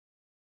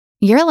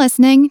You're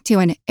listening to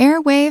an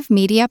Airwave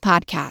Media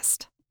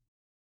Podcast.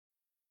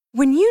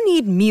 When you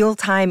need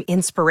mealtime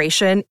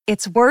inspiration,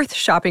 it's worth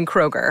shopping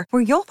Kroger,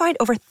 where you'll find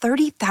over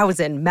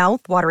 30,000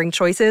 mouth-watering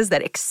choices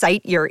that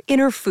excite your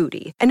inner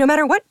foodie. And no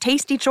matter what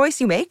tasty choice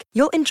you make,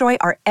 you'll enjoy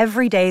our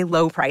everyday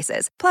low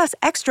prices, plus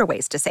extra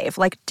ways to save,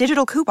 like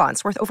digital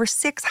coupons worth over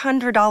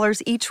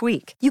 $600 each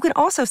week. You can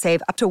also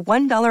save up to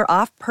 $1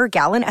 off per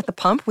gallon at the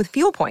pump with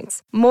fuel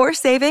points. More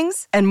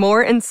savings and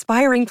more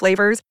inspiring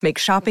flavors make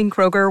shopping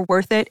Kroger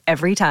worth it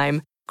every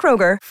time.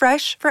 Kroger,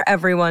 fresh for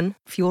everyone.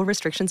 Fuel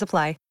restrictions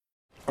apply.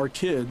 Our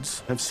kids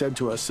have said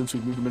to us since we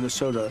moved to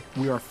Minnesota,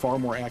 we are far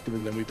more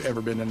active than we've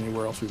ever been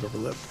anywhere else we've ever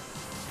lived.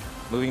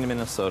 Moving to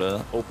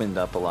Minnesota opened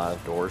up a lot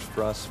of doors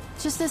for us.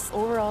 Just this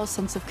overall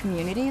sense of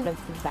community, of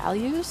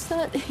values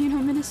that,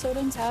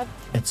 Minnesotans have.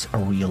 It's a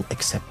real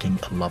accepting,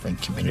 loving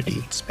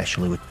community,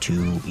 especially with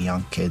two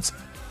young kids.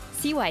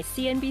 See why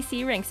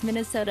CNBC ranks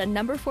Minnesota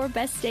number 4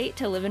 best state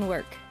to live and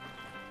work.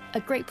 A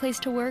great place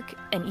to work,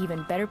 an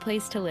even better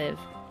place to live.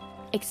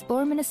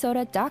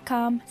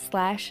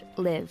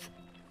 ExploreMinnesota.com/live.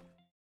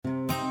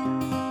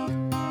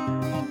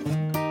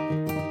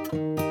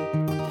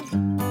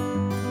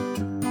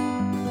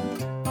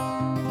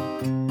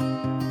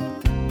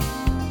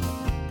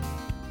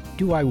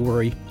 Do I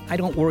worry? I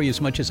don't worry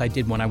as much as I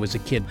did when I was a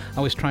kid.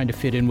 I was trying to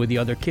fit in with the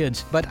other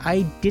kids, but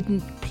I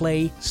didn't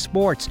play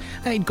sports.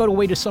 I'd go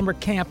away to summer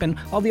camp and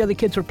all the other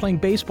kids were playing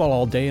baseball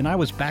all day and I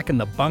was back in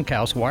the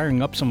bunkhouse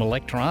wiring up some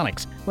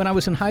electronics. When I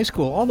was in high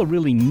school, all the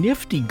really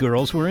nifty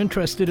girls were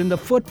interested in the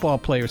football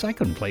players. I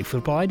couldn't play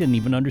football. I didn't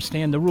even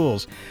understand the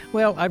rules.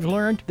 Well, I've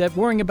learned that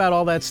worrying about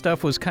all that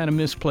stuff was kind of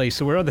misplaced.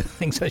 There were other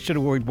things I should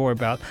have worried more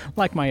about,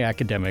 like my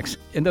academics.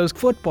 And those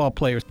football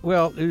players,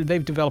 well,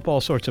 they've developed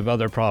all sorts of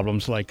other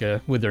problems, like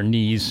with their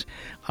knees.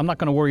 I'm not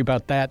going to worry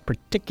about that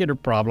particular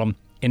problem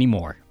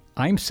anymore.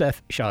 I'm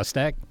Seth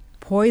Shostak.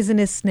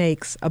 Poisonous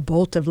snakes, a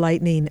bolt of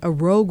lightning, a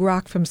rogue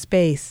rock from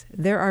space.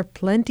 There are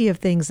plenty of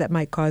things that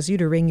might cause you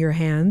to wring your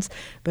hands,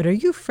 but are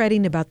you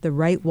fretting about the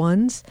right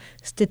ones?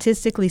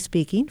 Statistically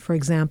speaking, for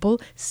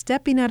example,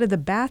 stepping out of the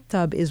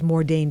bathtub is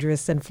more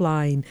dangerous than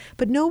flying,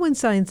 but no one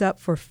signs up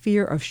for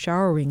fear of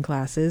showering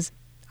classes.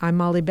 I'm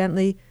Molly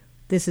Bentley.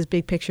 This is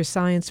Big Picture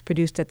Science,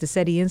 produced at the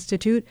SETI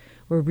Institute,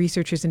 where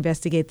researchers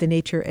investigate the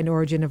nature and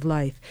origin of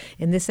life.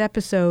 In this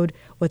episode,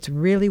 what's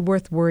really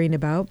worth worrying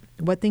about,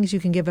 what things you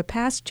can give a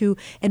pass to,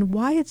 and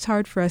why it's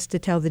hard for us to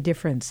tell the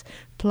difference.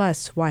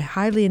 Plus, why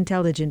highly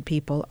intelligent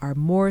people are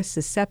more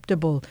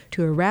susceptible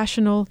to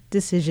irrational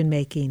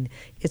decision-making.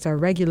 It's our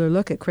regular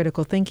look at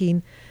critical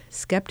thinking.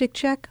 Skeptic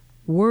check,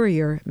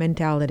 Worrier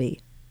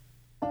mentality.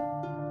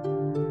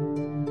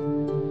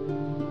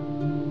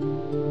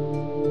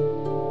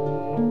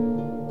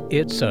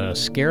 It's a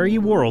scary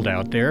world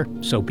out there,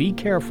 so be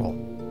careful.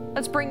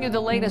 Let's bring you the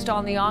latest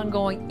on the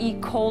ongoing E.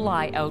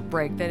 coli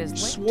outbreak that is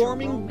linked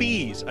Swarming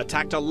bees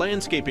attacked a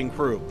landscaping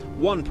crew.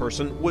 One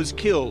person was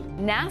killed.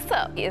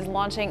 NASA is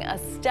launching a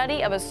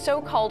study of a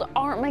so-called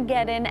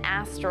Armageddon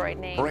asteroid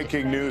named...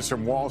 Breaking news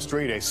from Wall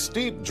Street, a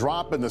steep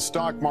drop in the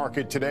stock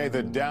market today.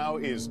 The Dow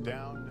is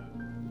down.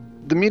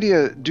 The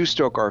media do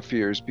stoke our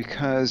fears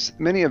because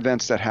many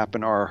events that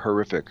happen are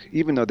horrific,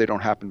 even though they don't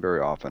happen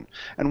very often.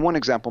 And one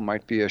example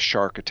might be a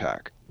shark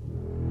attack.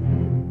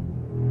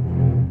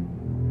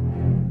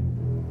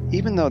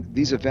 Even though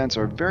these events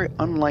are very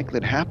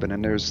unlikely to happen,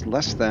 and there's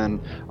less than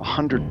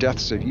 100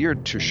 deaths a year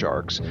to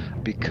sharks,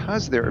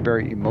 because they're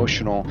very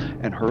emotional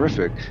and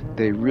horrific,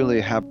 they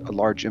really have a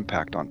large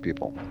impact on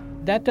people.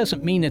 That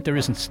doesn't mean that there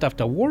isn't stuff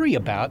to worry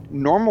about.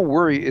 Normal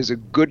worry is a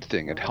good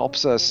thing. It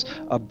helps us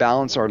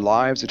balance our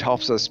lives. It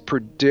helps us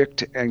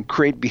predict and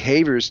create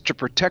behaviors to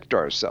protect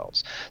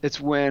ourselves. It's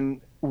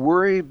when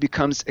worry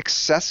becomes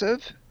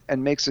excessive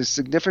and makes a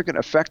significant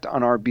effect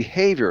on our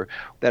behavior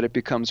that it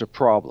becomes a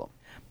problem.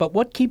 But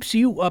what keeps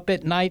you up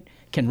at night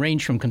can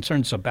range from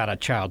concerns about a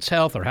child's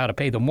health or how to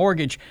pay the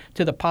mortgage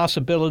to the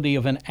possibility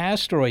of an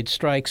asteroid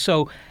strike.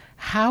 So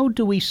how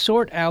do we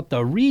sort out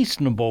the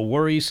reasonable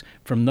worries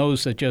from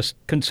those that just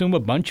consume a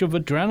bunch of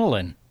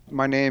adrenaline?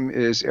 My name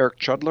is Eric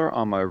Chudler.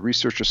 I'm a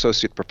research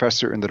associate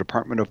professor in the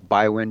Department of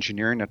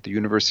Bioengineering at the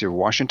University of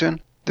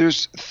Washington.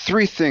 There's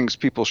 3 things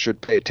people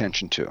should pay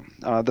attention to.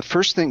 The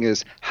first thing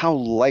is, how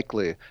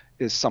likely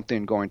is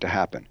something going to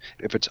happen?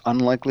 If it's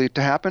unlikely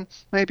to happen,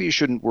 maybe you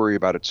shouldn't worry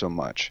about it so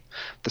much.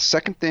 The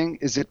second thing,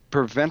 is it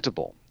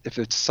preventable? If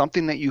it's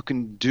something that you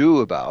can do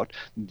about,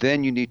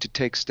 then you need to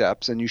take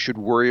steps, and you should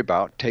worry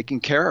about taking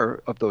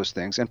care of those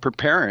things and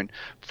preparing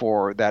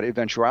for that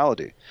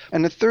eventuality.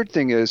 And the third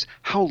thing is,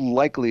 how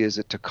likely is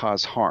it to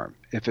cause harm?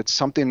 If it's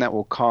something that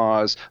will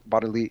cause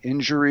bodily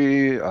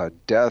injury,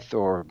 death,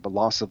 or the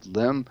loss of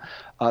limb,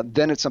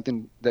 then it's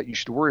something that you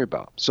should worry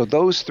about. So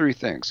those 3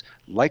 things: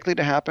 likely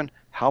to happen,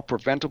 how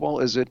preventable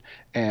is it,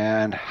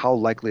 and how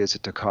likely is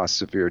it to cause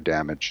severe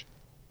damage.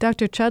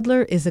 Dr.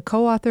 Chudler is a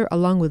co-author,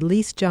 along with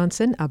Lise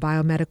Johnson, a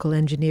biomedical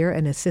engineer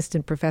and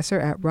assistant professor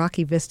at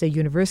Rocky Vista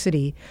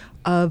University,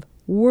 of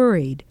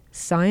Worried: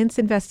 Science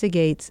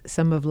Investigates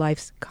Some of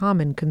Life's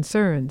Common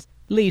Concerns.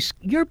 Lise,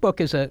 your book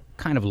is a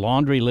kind of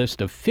laundry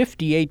list of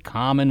 58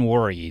 common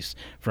worries,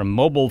 from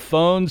mobile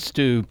phones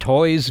to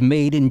toys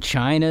made in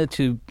China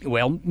to,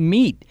 well,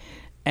 meat.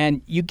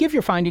 And you give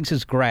your findings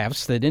as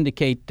graphs that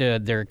indicate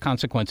their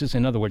consequences,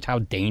 in other words, how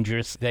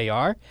dangerous they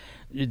are,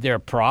 their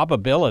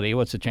probability,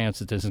 what's the chance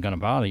that this is going to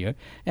bother you,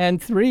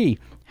 and 3,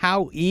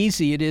 how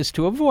easy it is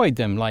to avoid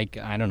them, like,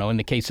 I don't know, in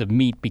the case of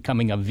meat,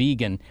 becoming a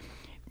vegan.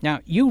 Now,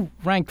 you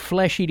rank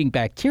flesh-eating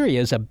bacteria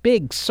as a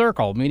big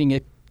circle, meaning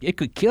it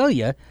could kill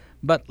you,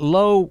 but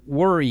low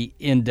worry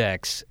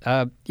index.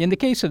 In the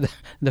case of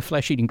the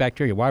flesh-eating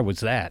bacteria, why was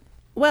that?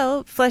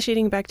 Well,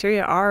 flesh-eating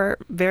bacteria are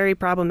very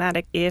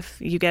problematic if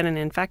you get an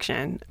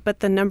infection, but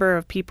the number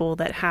of people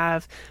that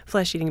have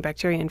flesh-eating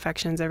bacteria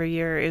infections every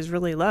year is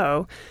really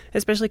low,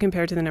 especially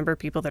compared to the number of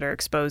people that are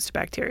exposed to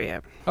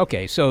bacteria.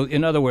 Okay, so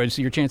in other words,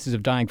 your chances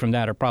of dying from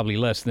that are probably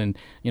less than,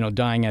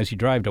 dying as you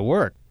drive to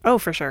work. Oh,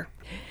 for sure.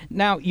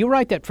 Now, you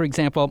write that, for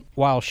example,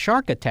 while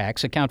shark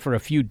attacks account for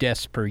a few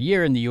deaths per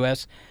year in the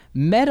U.S.,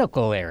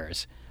 medical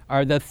errors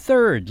are the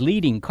third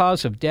leading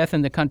cause of death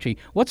in the country.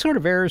 What sort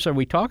of errors are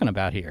we talking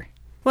about here?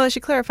 Well, I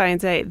should clarify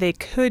and say they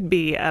could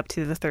be up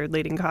to the third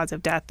leading cause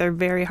of death. They're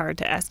very hard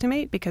to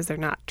estimate because they're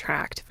not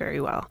tracked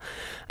very well.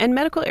 And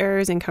medical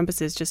errors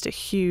encompasses just a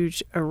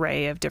huge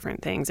array of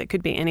different things. It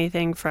could be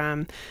anything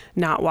from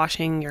not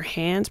washing your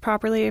hands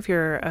properly if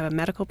you're a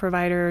medical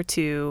provider,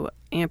 to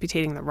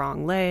amputating the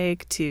wrong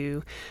leg,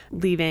 to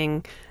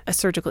leaving a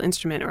surgical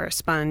instrument or a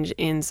sponge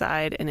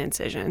inside an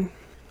incision.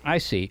 I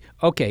see.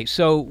 Okay,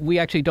 so we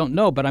actually don't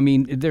know, but I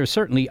mean, they're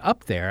certainly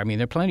up there. I mean,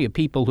 there are plenty of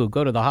people who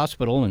go to the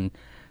hospital and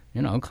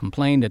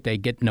complain that they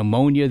get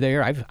pneumonia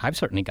there. I've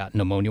certainly got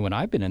pneumonia when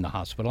I've been in the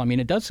hospital. I mean,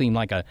 it does seem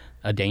like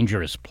a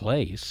dangerous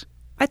place.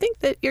 I think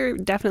that you're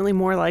definitely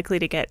more likely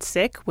to get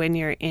sick when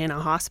you're in a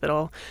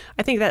hospital.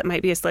 I think that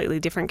might be a slightly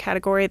different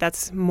category.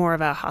 That's more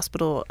of a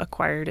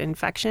hospital-acquired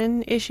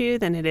infection issue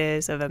than it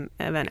is of an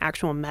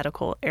actual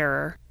medical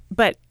error.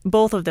 But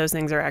both of those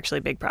things are actually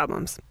big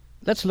problems.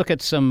 Let's look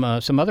at some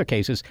other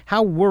cases.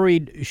 How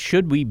worried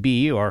should we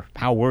be, or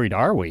how worried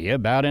are we,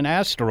 about an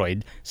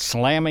asteroid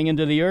slamming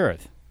into the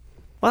Earth?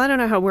 Well, I don't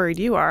know how worried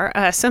you are.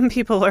 Some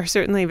people are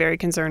certainly very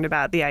concerned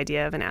about the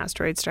idea of an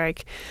asteroid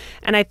strike.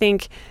 And I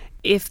think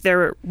if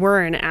there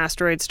were an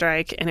asteroid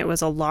strike and it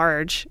was a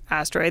large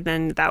asteroid,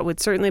 then that would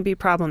certainly be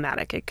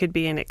problematic. It could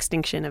be an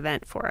extinction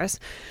event for us.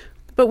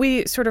 But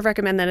we sort of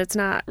recommend that it's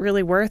not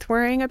really worth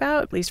worrying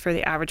about, at least for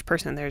the average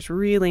person. There's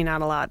really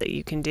not a lot that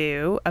you can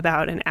do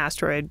about an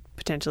asteroid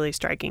potentially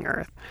striking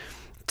Earth.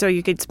 So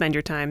you could spend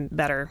your time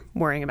better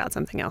worrying about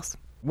something else.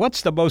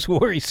 What's the most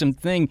worrisome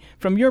thing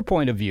from your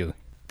point of view?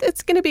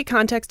 It's going to be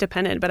context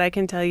dependent, but I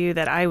can tell you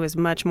that I was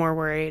much more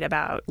worried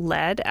about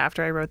lead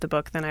after I wrote the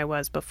book than I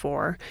was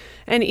before.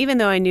 And even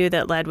though I knew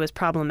that lead was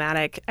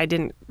problematic, I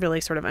didn't really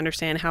sort of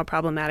understand how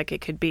problematic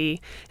it could be.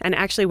 And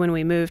actually, when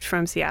we moved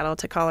from Seattle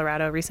to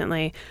Colorado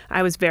recently,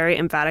 I was very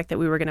emphatic that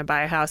we were going to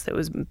buy a house that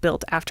was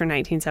built after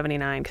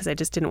 1979 because I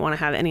just didn't want to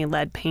have any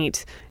lead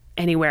paint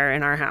anywhere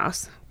in our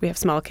house. We have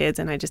small kids,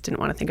 and I just didn't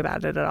want to think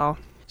about it at all.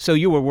 So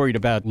you were worried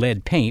about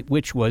lead paint,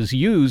 which was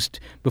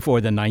used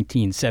before the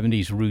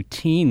 1970s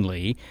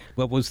routinely.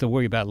 What was the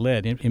worry about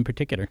lead in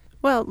particular?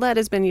 Well, lead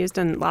has been used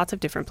in lots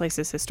of different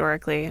places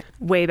historically.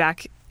 Way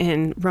back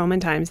in Roman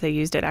times, they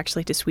used it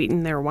actually to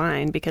sweeten their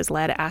wine because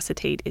lead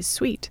acetate is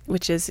sweet,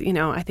 which is,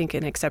 I think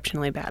an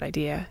exceptionally bad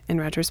idea in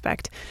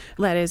retrospect.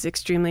 Lead is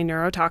extremely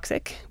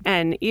neurotoxic.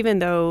 And even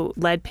though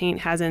lead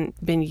paint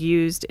hasn't been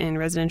used in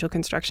residential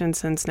construction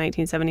since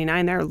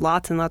 1979, there are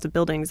lots and lots of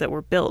buildings that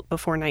were built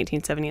before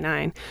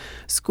 1979.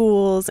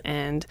 Schools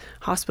and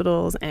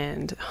hospitals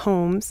and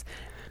homes.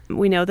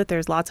 We know that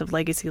there's lots of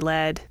legacy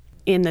lead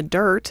in the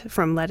dirt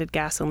from leaded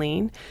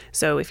gasoline.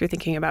 So if you're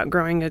thinking about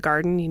growing a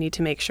garden, you need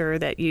to make sure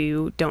that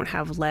you don't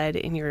have lead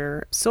in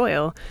your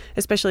soil,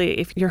 especially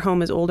if your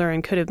home is older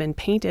and could have been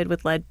painted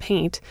with lead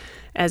paint.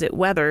 As it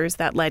weathers,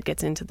 that lead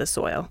gets into the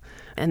soil.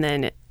 And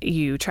then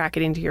you track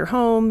it into your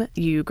home,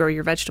 you grow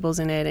your vegetables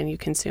in it, and you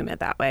consume it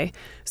that way.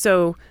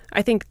 So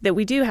I think that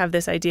we do have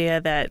this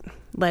idea that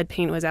lead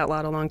paint was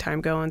outlawed a long time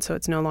ago, and so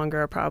it's no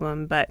longer a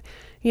problem. But,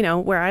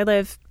 where I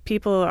live,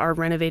 people are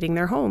renovating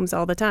their homes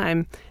all the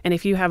time. And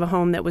if you have a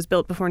home that was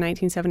built before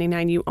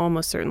 1979, you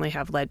almost certainly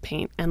have lead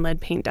paint. And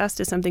lead paint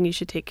dust is something you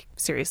should take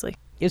seriously.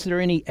 Is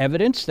there any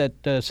evidence that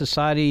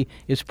society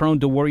is prone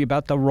to worry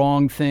about the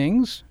wrong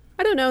things?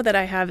 I don't know that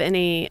I have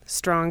any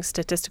strong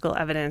statistical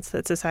evidence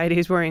that society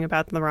is worrying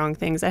about the wrong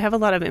things. I have a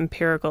lot of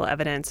empirical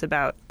evidence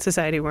about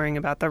society worrying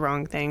about the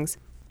wrong things.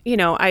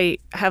 I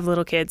have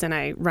little kids and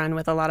I run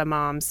with a lot of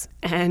moms,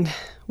 and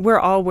we're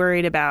all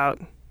worried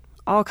about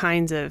all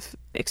kinds of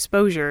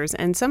exposures,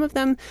 and some of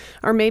them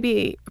are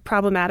maybe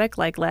problematic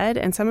like lead,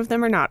 and some of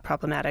them are not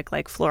problematic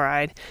like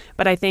fluoride.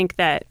 But I think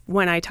that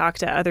when I talk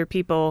to other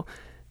people,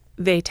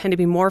 they tend to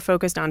be more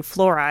focused on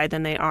fluoride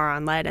than they are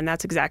on lead, and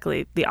that's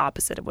exactly the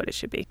opposite of what it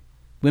should be.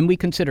 When we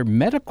consider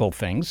medical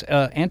things,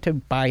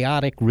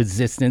 antibiotic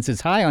resistance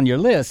is high on your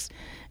list.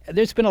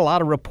 There's been a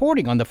lot of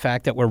reporting on the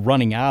fact that we're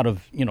running out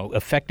of,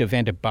 effective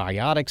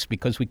antibiotics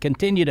because we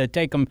continue to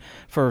take them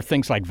for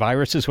things like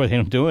viruses where they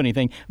don't do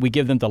anything. We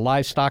give them to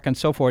livestock and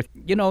so forth.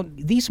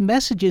 These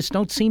messages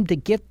don't seem to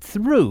get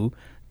through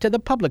to the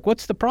public.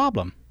 What's the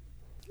problem?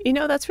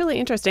 That's really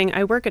interesting.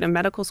 I work at a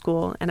medical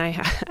school, and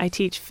I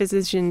teach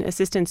physician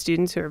assistant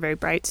students who are very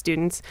bright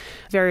students,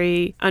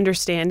 very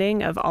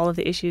understanding of all of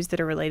the issues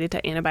that are related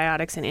to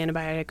antibiotics and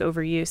antibiotic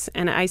overuse.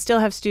 And I still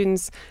have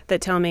students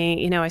that tell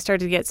me, I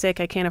started to get sick.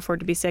 I can't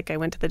afford to be sick. I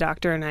went to the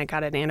doctor and I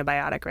got an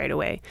antibiotic right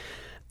away.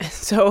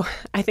 So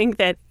I think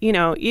that,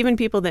 even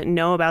people that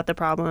know about the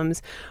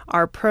problems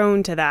are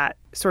prone to that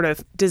sort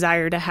of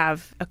desire to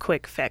have a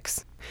quick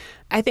fix.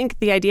 I think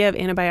the idea of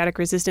antibiotic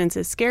resistance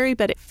is scary,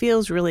 but it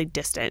feels really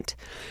distant.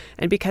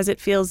 And because it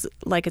feels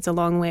like it's a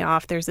long way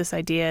off, there's this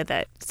idea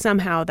that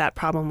somehow that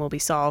problem will be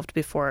solved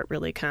before it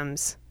really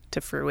comes to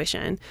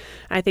fruition.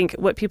 I think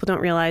what people don't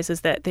realize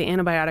is that the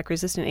antibiotic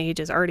resistant age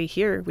is already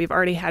here. We've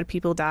already had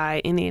people die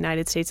in the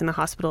United States in the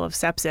hospital of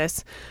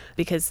sepsis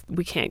because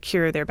we can't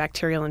cure their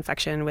bacterial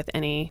infection with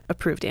any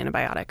approved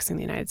antibiotics in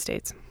the United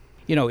States.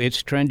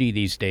 It's trendy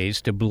these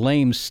days to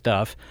blame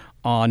stuff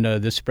on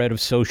the spread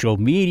of social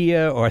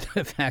media or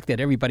the fact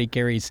that everybody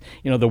carries,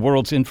 the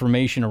world's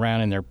information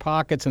around in their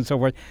pockets and so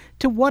forth.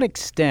 To what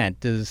extent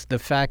does the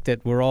fact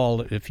that we're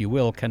all, if you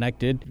will,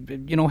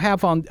 connected,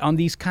 have on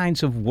these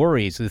kinds of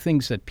worries, the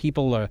things that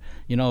people,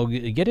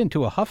 get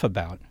into a huff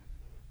about?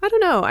 I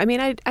don't know. I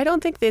mean, I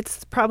don't think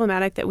it's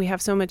problematic that we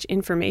have so much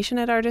information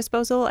at our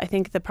disposal. I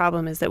think the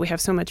problem is that we have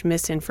so much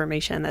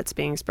misinformation that's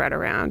being spread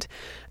around.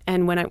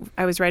 And when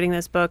I was writing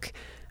this book,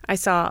 I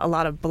saw a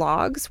lot of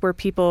blogs where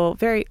people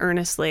very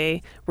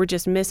earnestly were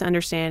just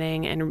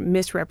misunderstanding and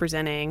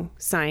misrepresenting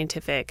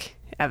scientific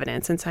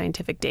evidence and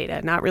scientific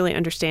data, not really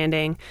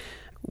understanding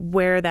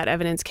where that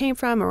evidence came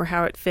from or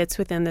how it fits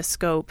within the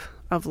scope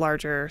of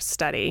larger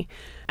study.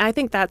 And I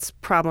think that's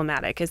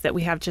problematic, is that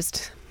we have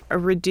just a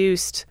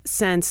reduced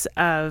sense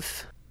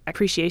of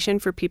appreciation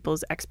for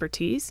people's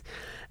expertise,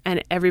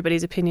 and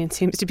everybody's opinion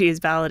seems to be as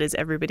valid as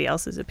everybody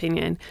else's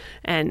opinion.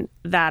 And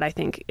that, I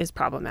think, is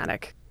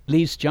problematic.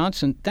 Lise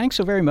Johnson, thanks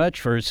so very much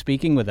for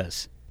speaking with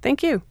us.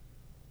 Thank you.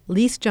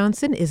 Lise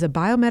Johnson is a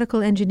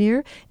biomedical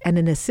engineer and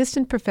an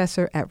assistant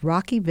professor at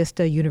Rocky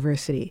Vista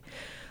University.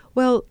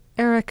 Well,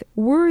 Eric,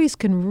 worries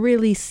can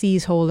really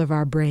seize hold of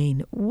our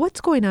brain.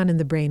 What's going on in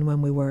the brain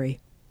when we worry?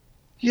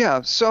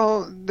 Yeah,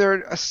 so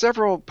there are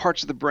several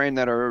parts of the brain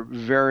that are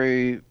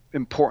very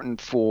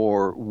important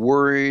for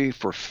worry,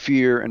 for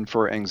fear, and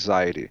for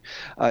anxiety.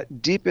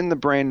 Deep in the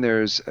brain,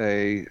 there's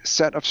a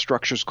set of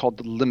structures called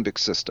the limbic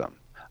system.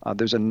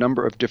 There's a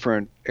number of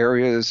different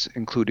areas,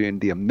 including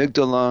the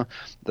amygdala,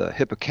 the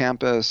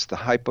hippocampus, the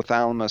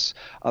hypothalamus.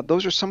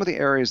 Those are some of the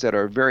areas that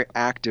are very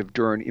active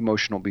during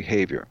emotional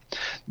behavior.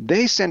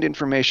 They send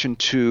information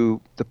to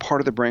the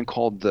part of the brain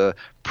called the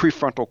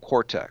prefrontal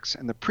cortex.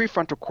 And the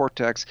prefrontal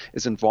cortex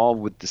is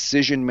involved with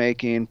decision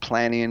making,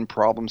 planning,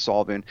 problem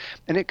solving,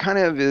 and it kind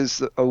of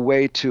is a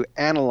way to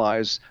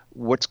analyze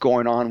what's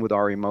going on with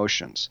our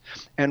emotions.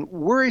 And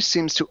worry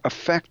seems to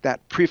affect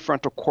that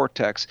prefrontal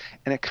cortex,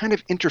 and it kind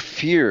of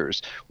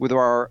interferes with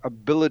our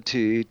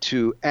ability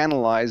to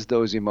analyze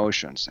those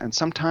emotions. And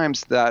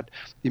sometimes that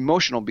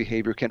emotional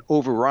behavior can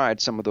override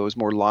some of those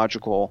more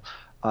logical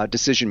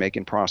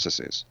decision-making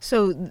processes.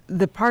 So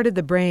the part of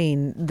the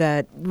brain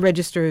that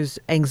registers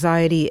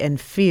anxiety and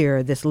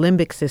fear, this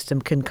limbic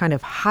system, can kind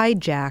of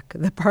hijack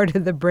the part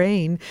of the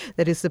brain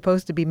that is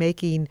supposed to be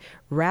making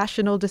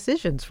rational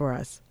decisions for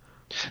us.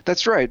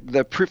 That's right.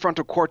 The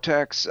prefrontal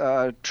cortex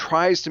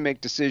tries to make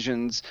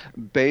decisions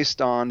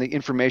based on the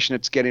information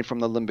it's getting from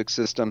the limbic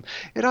system.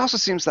 It also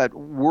seems that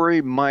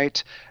worry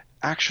might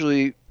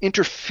actually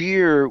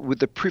interfere with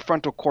the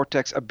prefrontal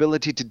cortex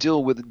ability to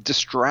deal with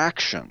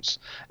distractions.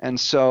 And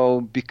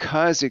so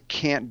because it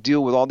can't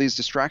deal with all these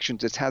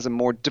distractions, it has a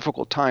more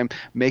difficult time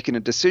making a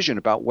decision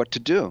about what to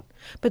do.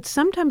 But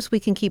sometimes we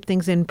can keep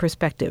things in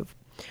perspective.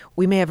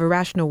 We may have a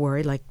rational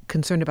worry, like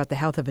concern about the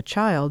health of a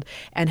child,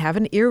 and have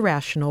an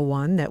irrational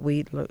one,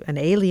 an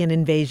alien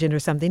invasion or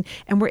something,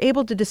 and we're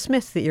able to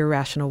dismiss the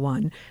irrational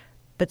one.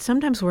 But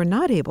sometimes we're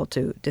not able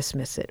to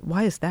dismiss it.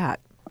 Why is that?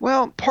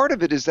 Well, part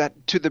of it is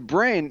that to the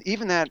brain,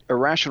 even that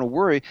irrational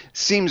worry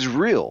seems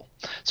real.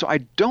 So I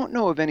don't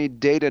know of any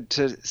data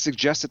to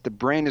suggest that the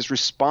brain is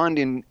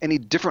responding any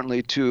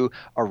differently to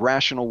a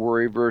rational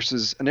worry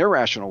versus an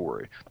irrational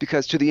worry,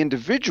 because to the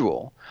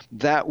individual,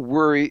 that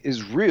worry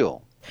is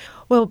real.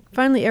 Well,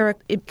 finally, Eric,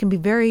 it can be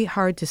very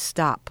hard to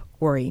stop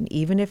worrying,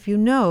 even if you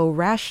know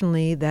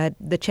rationally that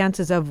the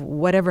chances of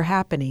whatever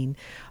happening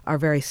are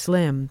very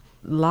slim.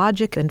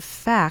 Logic and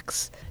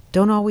facts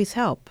don't always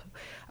help.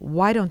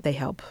 Why don't they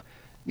help?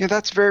 Yeah,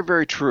 that's very,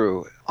 very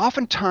true.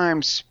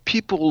 Oftentimes,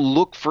 people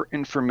look for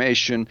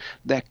information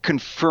that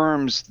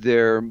confirms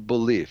their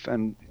belief,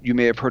 and you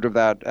may have heard of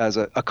that as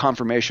a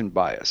confirmation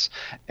bias.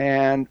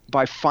 And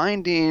by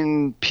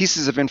finding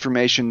pieces of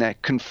information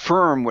that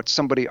confirm what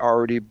somebody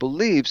already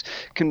believes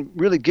can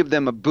really give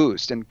them a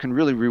boost and can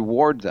really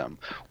reward them.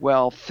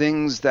 Well,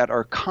 things that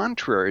are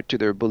contrary to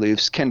their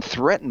beliefs can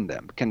threaten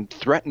them, can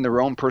threaten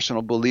their own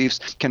personal beliefs,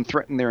 can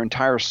threaten their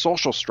entire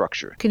social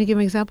structure. Can you give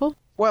an example?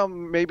 Well,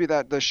 maybe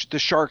the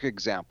shark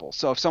example.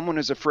 So if someone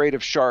is afraid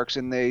of sharks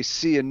and they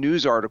see a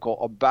news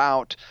article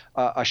about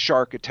a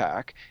shark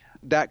attack,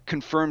 that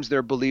confirms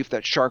their belief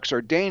that sharks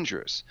are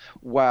dangerous,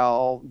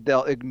 while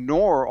they'll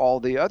ignore all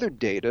the other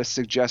data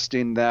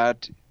suggesting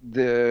that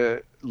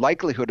the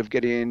likelihood of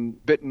getting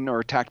bitten or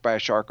attacked by a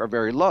shark are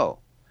very low.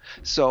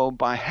 So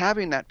by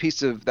having that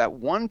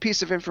one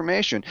piece of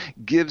information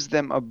gives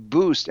them a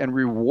boost and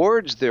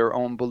rewards their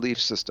own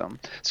belief system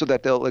so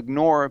that they'll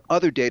ignore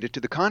other data to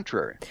the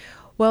contrary.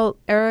 Well,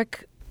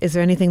 Eric, is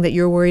there anything that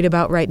you're worried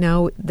about right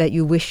now that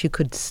you wish you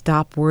could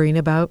stop worrying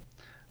about?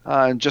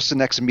 Just the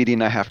next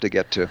meeting I have to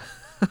get to.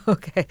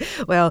 Okay.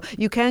 Well,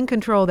 you can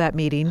control that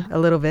meeting a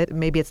little bit.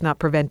 Maybe it's not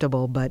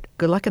preventable, but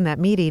good luck in that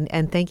meeting,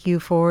 and thank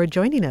you for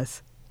joining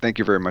us. Thank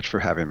you very much for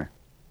having me.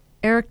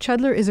 Eric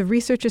Chudler is a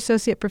research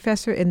associate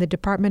professor in the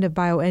Department of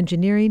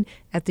Bioengineering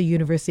at the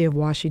University of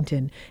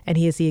Washington, and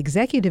he is the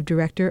executive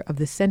director of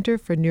the Center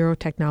for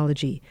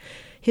Neurotechnology.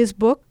 His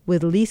book,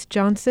 with Lise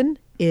Johnson,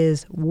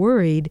 is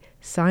Worried,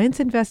 Science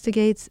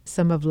Investigates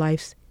Some of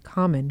Life's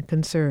Common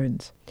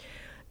Concerns.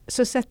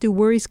 So, Seth, do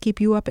worries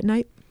keep you up at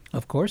night?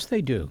 Of course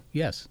they do.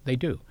 Yes, they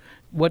do.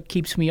 What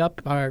keeps me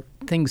up are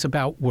things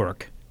about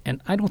work.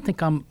 And I don't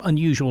think I'm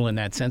unusual in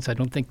that sense. I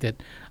don't think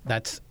that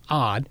that's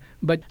odd.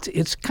 But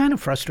it's kind of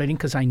frustrating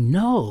because I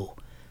know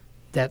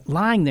that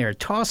lying there,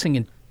 tossing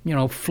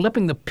and,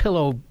 flipping the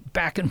pillow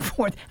back and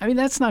forth,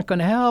 that's not going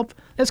to help.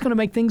 That's going to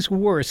make things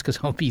worse because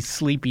I'll be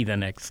sleepy the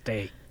next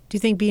day. Do you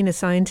think being a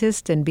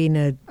scientist and being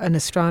an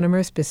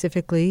astronomer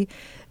specifically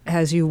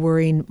has you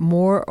worrying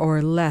more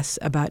or less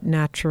about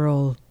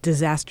natural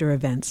disaster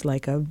events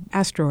like an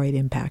asteroid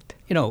impact?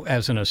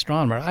 As an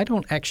astronomer, I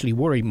don't actually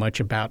worry much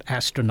about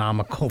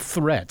astronomical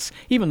threats,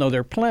 even though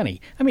there are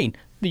plenty.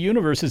 The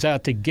universe is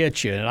out to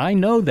get you, and I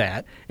know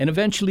that, and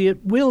eventually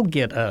it will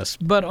get us.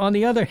 But on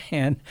the other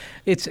hand,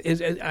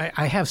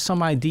 I have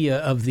some idea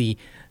of the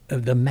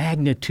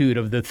magnitude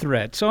of the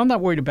threat. So I'm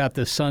not worried about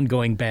the sun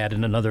going bad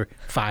in another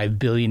 5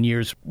 billion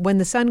years. When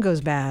the sun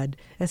goes bad,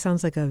 that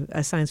sounds like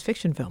a science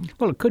fiction film.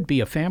 Well, it could be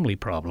a family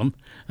problem.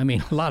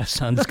 A lot of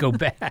suns go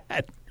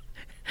bad.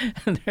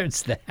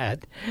 There's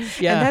that.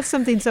 Yeah. And that's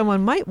something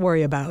someone might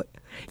worry about.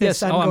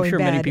 Yes, I'm sure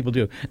many people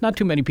do. Not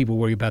too many people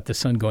worry about the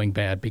sun going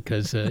bad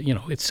because,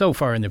 it's so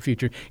far in the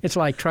future. It's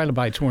like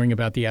trilobites worrying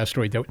about the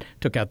asteroid that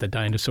took out the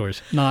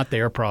dinosaurs. Not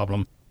their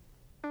problem.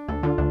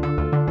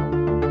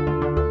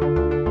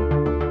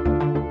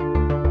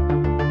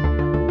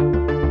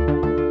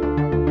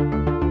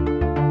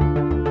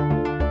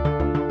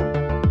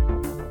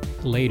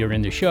 Later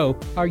in the show,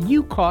 are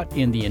you caught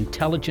in the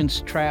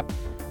intelligence trap?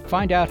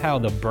 Find out how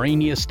the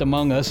brainiest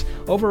among us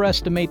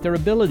overestimate their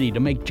ability to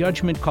make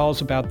judgment calls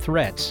about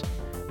threats.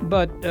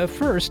 But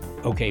first,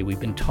 we've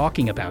been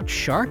talking about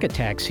shark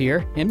attacks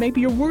here, and maybe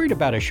you're worried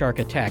about a shark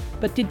attack,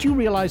 but did you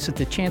realize that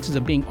the chances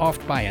of being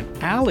offed by an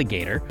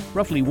alligator,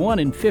 roughly 1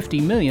 in 50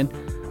 million,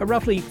 are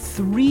roughly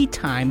 3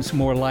 times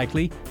more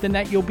likely than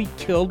that you'll be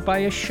killed by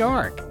a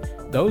shark?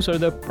 Those are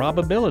the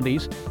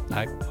probabilities.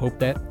 I hope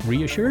that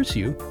reassures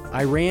you.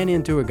 I ran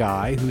into a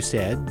guy who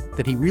said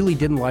that he really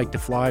didn't like to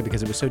fly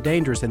because it was so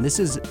dangerous. And this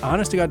is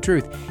honest to God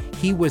truth.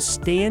 He was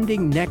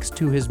standing next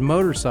to his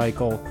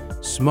motorcycle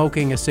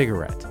smoking a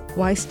cigarette.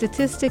 Why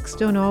statistics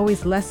don't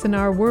always lessen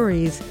our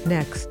worries.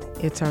 Next,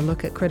 it's our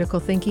look at critical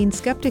thinking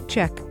Skeptic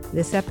Check.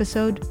 This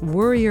episode,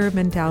 Worrier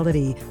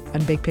Mentality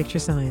on Big Picture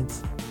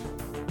Science.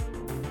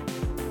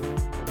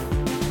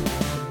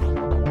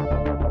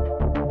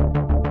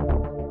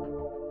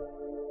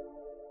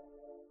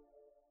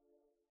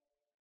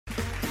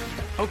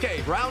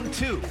 Okay, round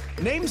 2.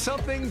 Name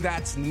something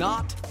that's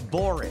not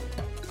boring.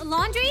 A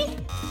laundry?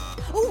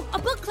 Ooh, a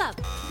book club.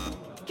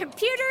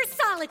 Computer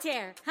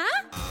solitaire,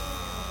 huh?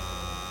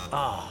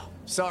 Ah,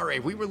 sorry,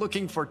 we were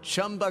looking for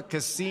Chumba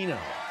Casino.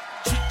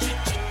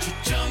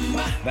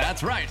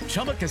 That's right,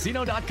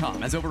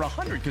 ChumbaCasino.com has over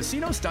 100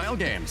 casino-style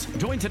games.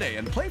 Join today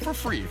and play for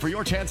free for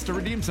your chance to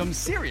redeem some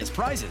serious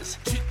prizes.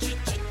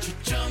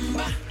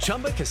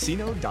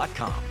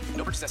 ChumbaCasino.com.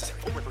 No purchase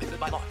necessary. Void where prohibited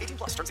by law. 18+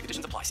 terms and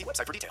conditions apply. See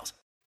website for details.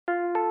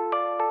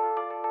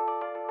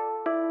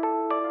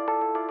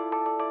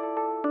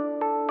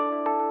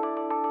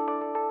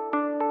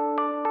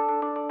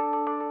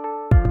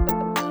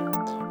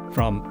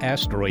 From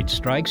asteroid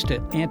strikes to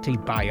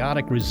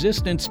antibiotic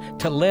resistance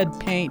to lead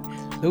paint,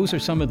 those are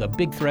some of the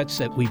big threats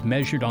that we've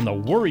measured on the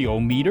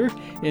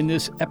Worriometer in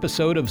this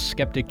episode of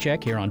Skeptic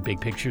Check here on Big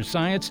Picture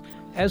Science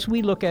as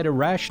we look at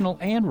irrational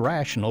and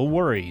rational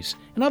worries.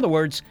 In other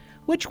words,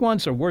 which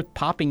ones are worth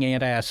popping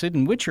antacid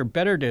and which are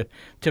better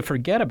to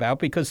forget about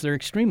because they're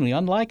extremely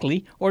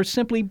unlikely or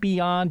simply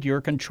beyond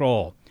your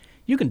control.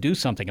 You can do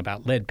something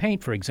about lead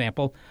paint, for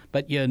example,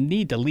 but you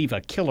need to leave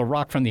a killer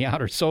rock from the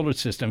outer solar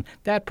system,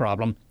 that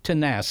problem, to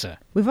NASA.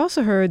 We've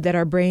also heard that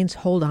our brains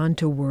hold on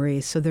to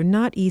worries, so they're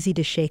not easy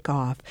to shake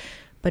off.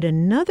 But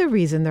another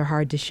reason they're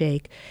hard to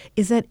shake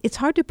is that it's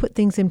hard to put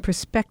things in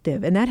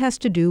perspective, and that has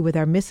to do with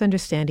our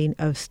misunderstanding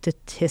of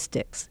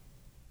statistics.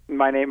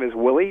 My name is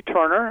Willie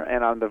Turner,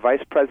 and I'm the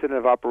Vice President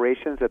of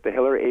Operations at the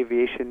Hiller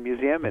Aviation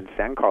Museum in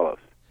San Carlos.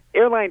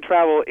 Airline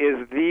travel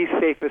is the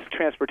safest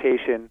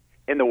transportation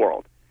in the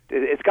world.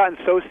 It's gotten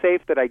so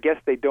safe that I guess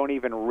they don't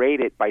even rate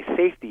it by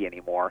safety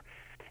anymore.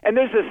 And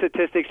there's the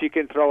statistics you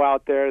can throw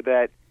out there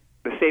that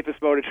the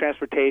safest mode of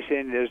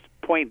transportation is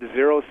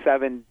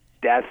 0.07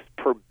 deaths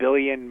per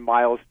billion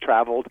miles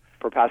traveled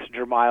per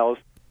passenger miles.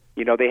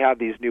 You know, they have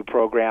these new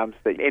programs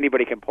that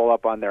anybody can pull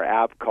up on their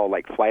app called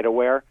like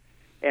FlightAware.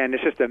 And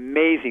it's just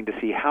amazing to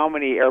see how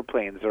many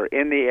airplanes are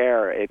in the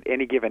air at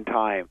any given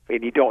time,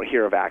 and you don't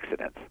hear of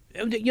accidents.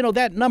 You know,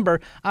 that number,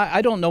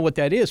 I don't know what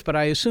that is, but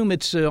I assume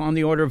it's on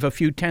the order of a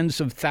few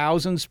tens of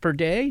thousands per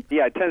day?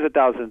 Yeah, tens of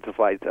thousands of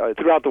flights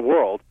throughout the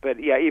world,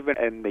 but yeah, even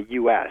in the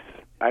U.S.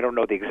 I don't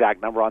know the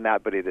exact number on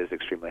that, but it is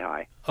extremely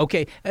high.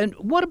 Okay, and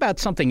what about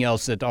something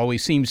else that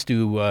always seems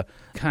to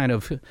kind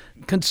of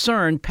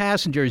concern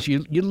passengers?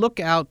 You look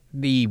out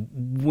the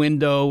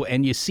window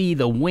and you see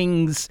the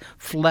wings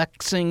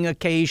flexing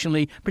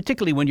occasionally,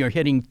 particularly when you're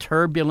hitting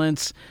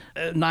turbulence.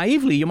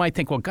 Naively, you might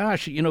think, well,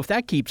 gosh, you know, if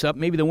that keeps up,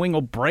 maybe the wing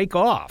will break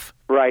off.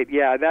 Right,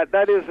 yeah,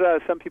 that is,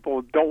 some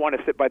people don't want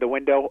to sit by the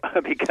window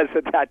because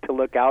of that to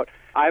look out.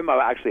 I'm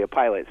actually a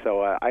pilot,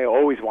 so I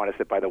always want to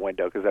sit by the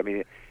window because, I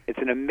mean, it's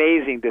an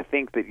amazing to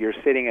think that you're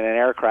sitting in an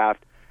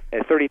aircraft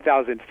at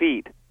 30,000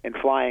 feet and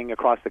flying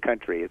across the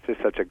country. It's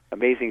just such an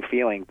amazing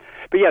feeling.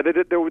 But yeah,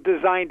 they're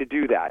designed to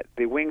do that.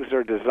 The wings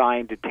are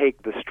designed to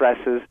take the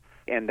stresses,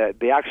 and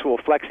the actual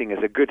flexing is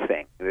a good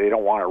thing. They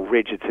don't want a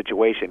rigid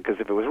situation because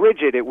if it was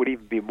rigid, it would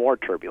even be more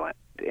turbulent.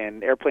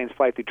 And airplanes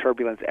fly through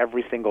turbulence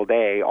every single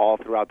day all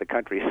throughout the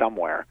country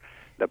somewhere.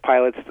 The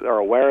pilots are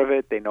aware of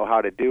it. They know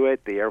how to do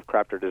it. The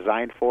aircraft are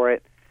designed for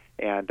it.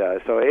 And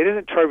so it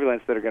isn't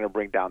turbulence that are going to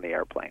bring down the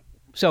airplane.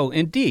 So,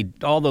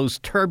 indeed, all those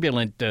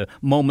turbulent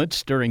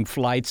moments during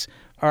flights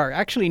are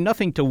actually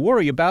nothing to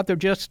worry about. They're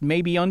just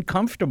maybe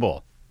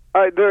uncomfortable.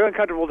 They're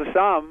uncomfortable to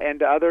some, and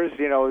to others,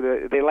 you know,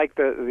 they like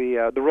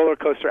the roller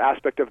coaster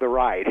aspect of the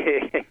ride.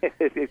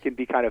 It can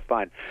be kind of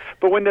fun.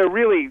 But when they're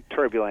really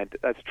turbulent,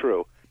 that's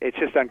true. It's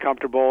just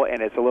uncomfortable,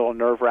 and it's a little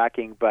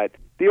nerve-wracking. But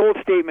the old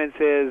statement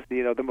says,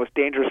 you know, the most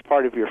dangerous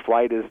part of your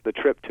flight is the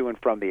trip to and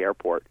from the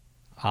airport.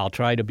 I'll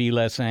try to be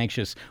less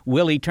anxious.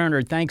 Willie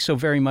Turner, thanks so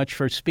very much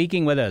for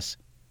speaking with us.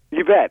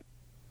 You bet.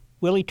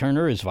 Willie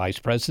Turner is Vice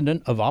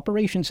President of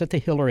Operations at the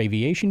Hiller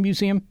Aviation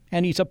Museum,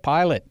 and he's a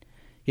pilot.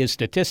 His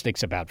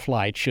statistics about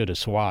flight should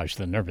assuage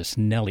the nervous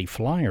Nelly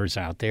flyers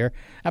out there.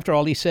 After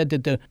all, he said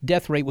that the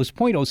death rate was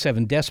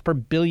 0.07 deaths per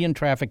billion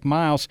traffic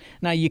miles.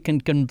 Now, you can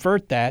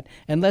convert that,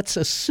 and let's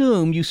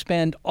assume you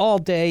spend all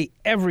day,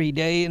 every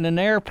day in an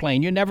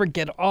airplane. You never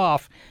get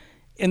off.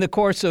 In the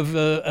course of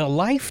a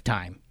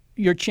lifetime,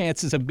 your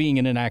chances of being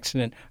in an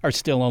accident are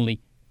still only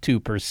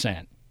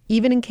 2%.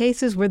 Even in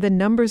cases where the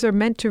numbers are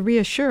meant to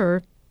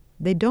reassure,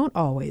 they don't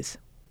always.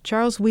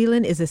 Charles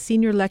Whelan is a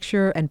senior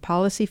lecturer and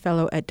policy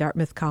fellow at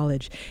Dartmouth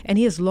College, and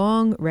he has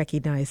long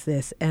recognized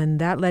this, and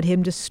that led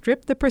him to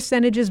strip the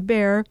percentages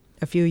bare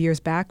a few years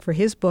back for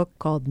his book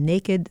called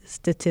Naked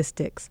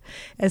Statistics.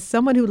 As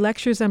someone who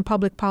lectures on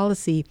public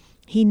policy,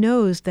 he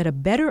knows that a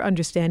better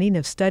understanding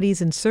of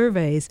studies and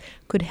surveys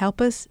could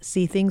help us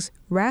see things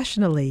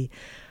rationally,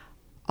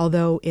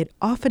 although it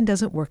often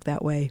doesn't work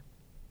that way.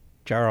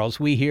 Charles,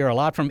 we hear a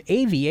lot from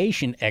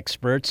aviation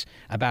experts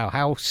about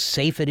how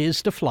safe it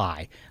is to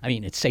fly. I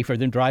mean, it's safer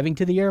than driving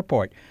to the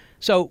airport.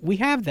 So we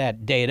have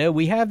that data,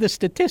 we have the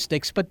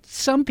statistics, but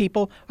some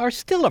people are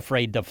still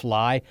afraid to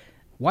fly.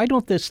 Why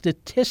don't the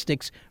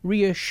statistics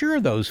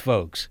reassure those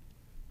folks?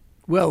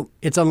 Well,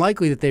 it's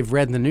unlikely that they've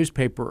read in the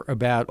newspaper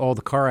about all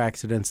the car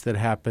accidents that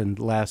happened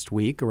last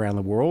week around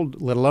the world,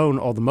 let alone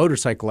all the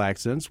motorcycle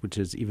accidents, which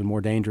is even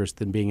more dangerous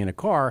than being in a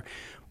car.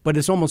 But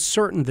it's almost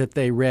certain that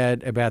they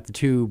read about the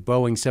two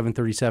Boeing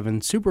 737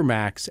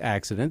 Supermax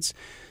accidents.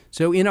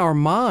 So in our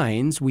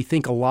minds, we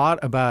think a lot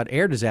about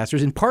air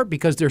disasters, in part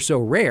because they're so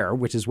rare,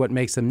 which is what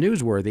makes them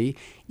newsworthy,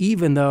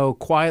 even though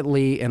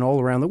quietly and all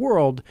around the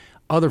world,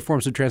 other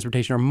forms of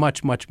transportation are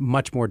much, much,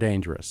 much more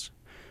dangerous.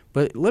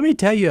 But let me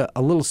tell you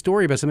a little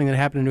story about something that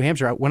happened in New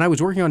Hampshire. When I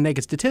was working on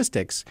Naked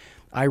Statistics,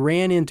 I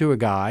ran into a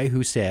guy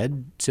who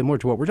said, similar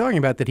to what we're talking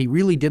about, that he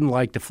really didn't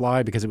like to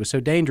fly because it was so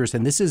dangerous.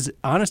 And this is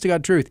honest to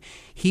God truth.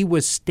 He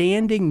was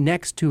standing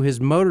next to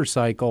his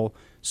motorcycle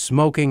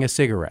smoking a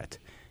cigarette.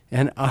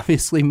 And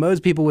obviously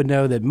most people would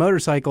know that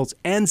motorcycles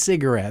and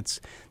cigarettes,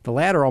 the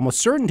latter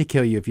almost certain to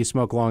kill you if you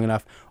smoke long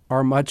enough,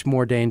 are much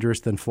more dangerous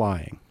than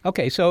flying.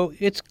 Okay, so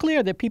it's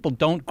clear that people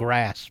don't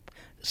grasp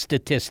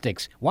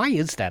statistics. Why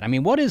is that? I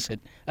mean, what is it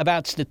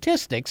about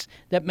statistics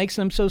that makes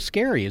them so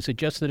scary? Is it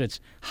just that it's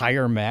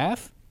higher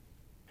math?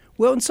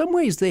 Well, in some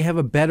ways, they have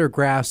a better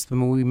grasp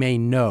than we may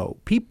know.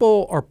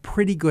 People are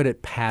pretty good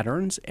at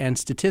patterns, and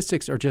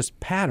statistics are just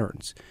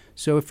patterns.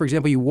 So if, for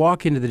example, you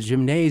walk into the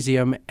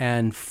gymnasium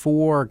and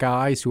 4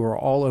 guys who are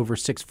all over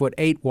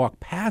 6'8" walk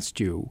past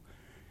you,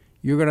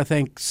 you're going to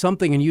think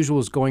something unusual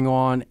is going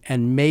on,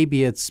 and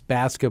maybe it's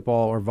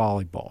basketball or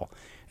volleyball.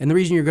 And the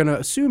reason you're going to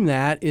assume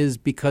that is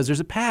because there's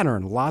a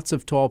pattern. Lots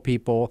of tall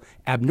people,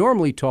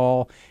 abnormally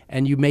tall,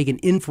 and you make an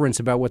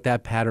inference about what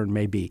that pattern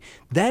may be.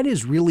 That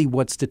is really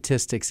what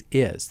statistics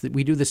is. That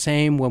we do the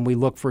same when we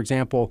look, for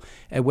example,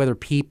 at whether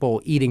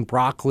people eating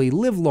broccoli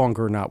live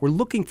longer or not. We're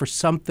looking for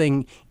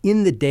something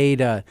in the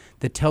data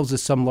that tells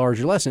us some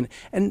larger lesson.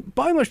 And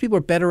by and large, people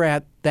are better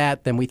at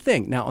that than we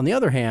think. Now, on the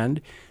other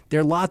hand, there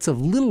are lots of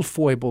little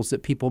foibles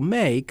that people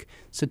make,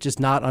 such as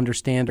not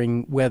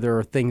understanding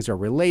whether things are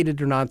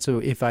related or not. So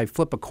if I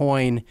flip a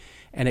coin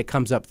and it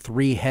comes up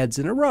 3 heads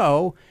in a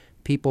row,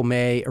 people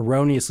may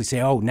erroneously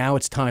say, oh, now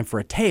it's time for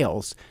a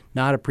tails,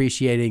 not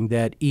appreciating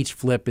that each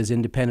flip is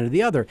independent of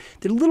the other.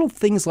 There are little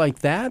things like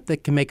that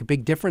that can make a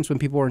big difference when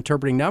people are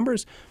interpreting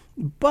numbers.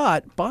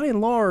 But by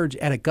and large,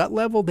 at a gut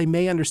level, they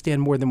may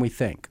understand more than we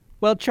think.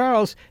 Well,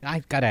 Charles,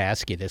 I've got to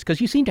ask you this,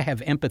 because you seem to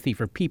have empathy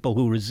for people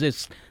who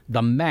resist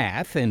the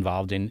math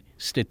involved in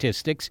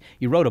statistics.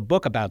 You wrote a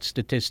book about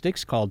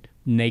statistics called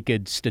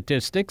Naked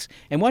Statistics,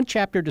 and one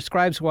chapter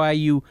describes why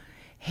you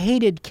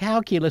hated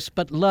calculus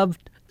but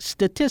loved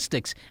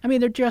statistics. I mean,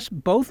 they're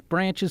just both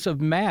branches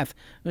of math.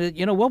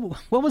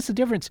 What was the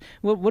difference?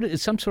 What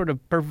is some sort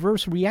of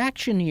perverse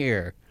reaction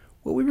here?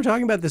 Well, we were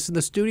talking about this in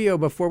the studio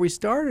before we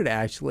started,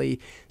 actually.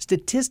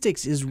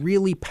 Statistics is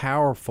really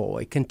powerful.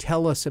 It can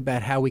tell us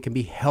about how we can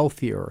be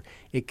healthier.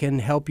 It can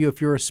help you if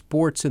you're a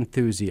sports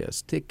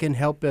enthusiast. It can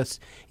help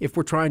us if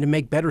we're trying to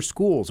make better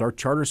schools. Are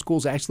charter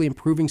schools actually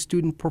improving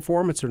student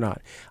performance or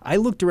not? I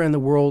looked around the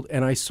world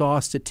and I saw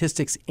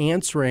statistics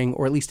answering,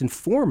 or at least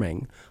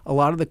informing, a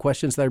lot of the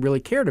questions that I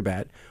really cared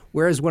about.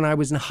 Whereas when I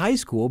was in high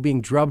school being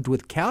drubbed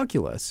with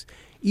calculus,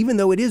 even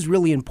though it is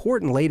really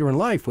important later in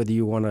life, whether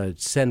you want to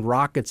send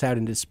rockets out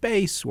into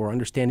space or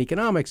understand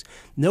economics,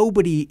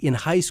 nobody in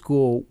high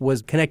school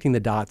was connecting the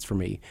dots for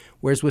me.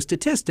 Whereas with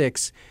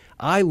statistics,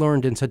 I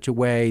learned in such a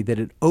way that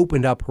it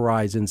opened up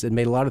horizons and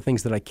made a lot of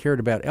things that I cared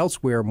about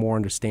elsewhere more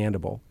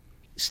understandable.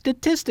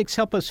 Statistics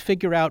help us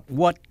figure out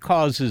what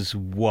causes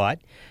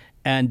what.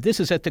 And this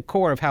is at the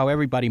core of how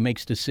everybody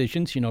makes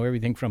decisions. You know,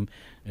 everything from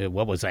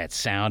what was that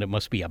sound? It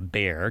must be a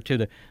bear,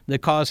 to the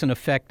cause and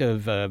effect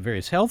of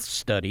various health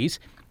studies.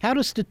 How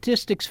does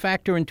statistics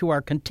factor into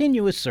our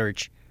continuous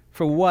search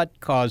for what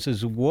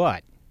causes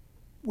what?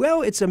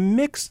 Well, it's a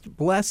mixed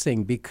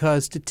blessing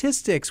because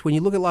statistics, when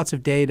you look at lots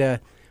of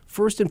data,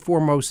 first and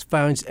foremost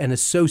finds an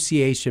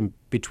association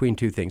between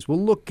two things.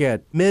 We'll look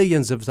at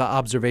millions of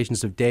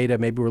observations of data.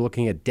 Maybe we're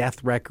looking at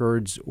death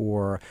records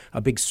or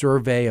a big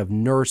survey of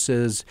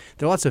nurses.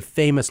 There are lots of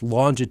famous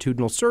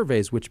longitudinal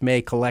surveys which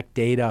may collect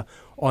data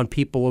on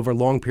people over a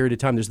long period of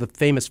time. There's the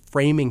famous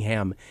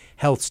Framingham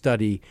health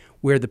study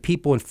where the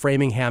people in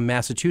Framingham,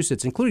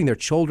 Massachusetts, including their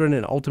children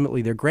and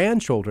ultimately their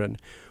grandchildren,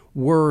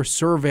 were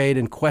surveyed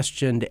and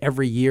questioned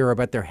every year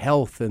about their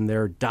health and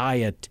their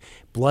diet.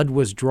 Blood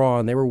was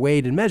drawn. They were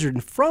weighed and measured.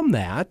 And from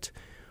that,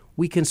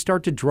 we can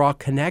start to draw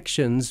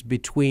connections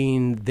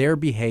between their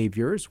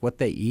behaviors, what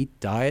they eat,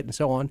 diet, and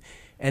so on,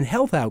 and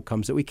health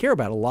outcomes that we care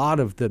about. A lot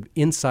of the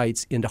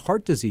insights into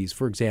heart disease,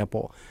 for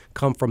example,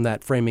 come from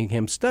that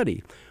Framingham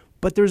study.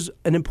 But there's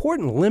an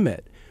important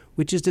limit,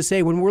 which is to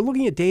say when we're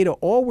looking at data,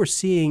 all we're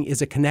seeing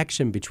is a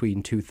connection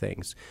between two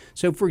things.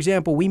 So, for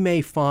example, we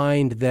may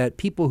find that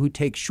people who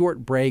take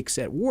short breaks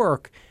at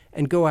work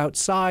and go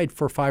outside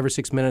for 5 or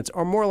 6 minutes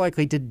are more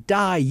likely to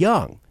die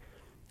young.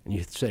 And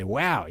you say,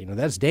 wow,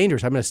 that's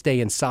dangerous. I'm going to stay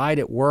inside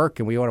at work,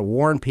 and we want to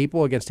warn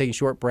people against taking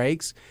short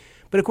breaks.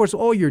 But, of course,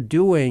 all you're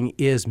doing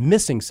is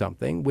missing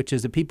something, which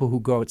is the people who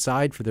go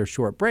outside for their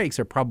short breaks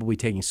are probably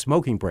taking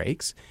smoking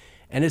breaks.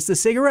 And it's the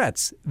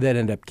cigarettes that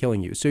end up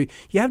killing you. So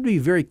you have to be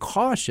very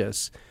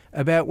cautious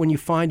about when you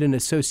find an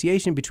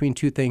association between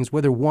two things,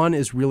 whether one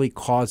is really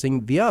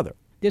causing the other.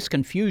 This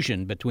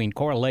confusion between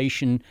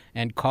correlation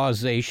and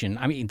causation,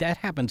 I mean, that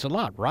happens a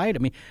lot, right? I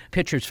mean,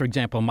 pitchers, for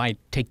example, might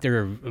take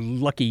their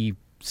lucky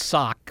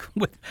sock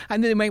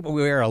and they might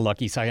wear a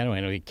lucky sock. I don't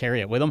know, they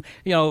carry it with them,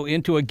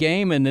 into a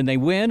game, and then they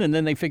win, and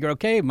then they figure,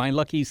 okay, my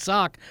lucky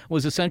sock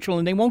was essential,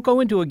 and they won't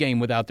go into a game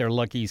without their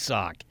lucky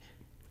sock.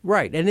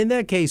 Right. And in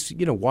that case,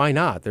 why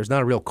not? There's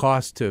not a real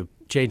cost to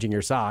changing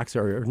your socks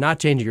or not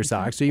changing your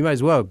socks, so you might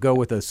as well go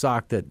with a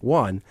sock that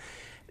won.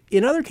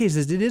 In other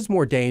cases, it is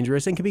more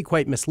dangerous and can be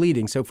quite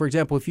misleading. So, for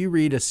example, if you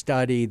read a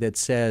study that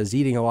says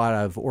eating a lot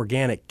of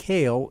organic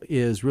kale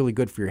is really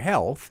good for your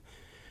health,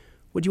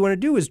 what you want to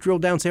do is drill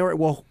down and say, all right,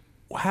 well,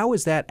 how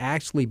is that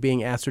actually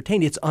being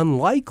ascertained? It's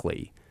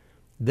unlikely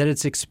that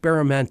it's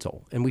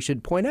experimental. And we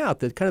should point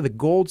out that kind of the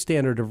gold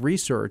standard of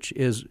research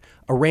is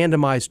a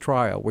randomized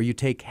trial where you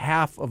take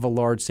half of a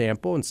large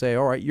sample and say,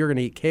 all right, you're going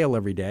to eat kale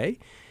every day.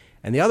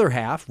 And the other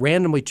half,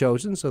 randomly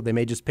chosen, so they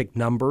may just pick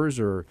numbers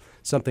or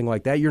something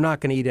like that. You're not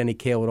going to eat any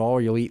kale at all,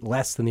 or you'll eat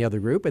less than the other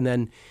group. And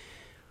then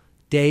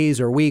days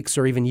or weeks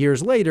or even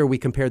years later, we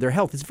compare their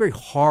health. It's very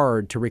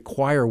hard to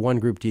require one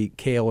group to eat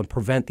kale and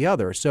prevent the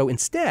other. So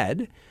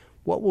instead,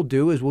 what we'll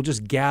do is we'll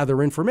just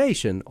gather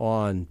information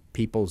on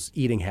people's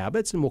eating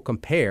habits, and we'll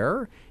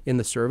compare in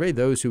the survey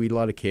those who eat a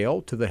lot of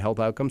kale to the health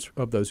outcomes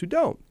of those who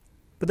don't.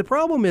 But the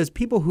problem is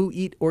people who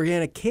eat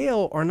organic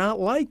kale are not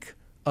like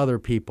other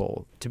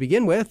people. To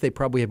begin with, they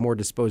probably have more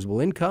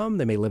disposable income.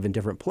 They may live in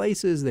different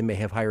places. They may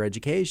have higher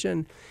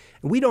education.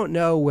 And we don't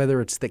know whether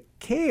it's the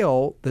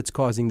kale that's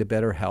causing the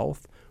better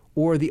health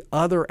or the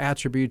other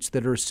attributes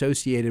that are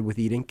associated with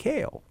eating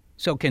kale.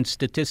 So can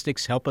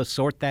statistics help us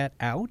sort that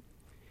out?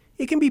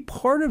 It can be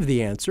part of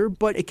the answer,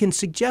 but it can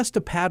suggest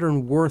a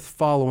pattern worth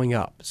following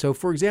up. So,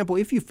 for example,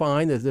 if you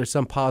find that there's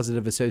some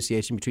positive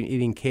association between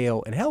eating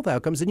kale and health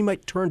outcomes, then you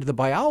might turn to the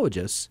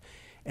biologists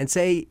and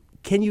say,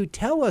 can you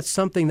tell us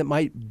something that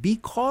might be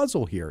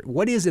causal here?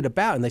 What is it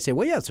about? And they say,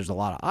 well, yes, there's a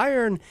lot of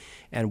iron,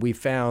 and we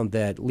found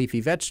that leafy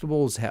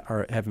vegetables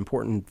have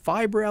important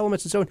fiber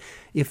elements and so on.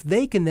 If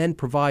they can then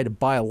provide a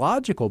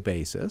biological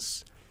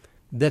basis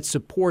that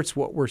supports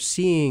what we're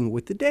seeing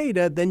with the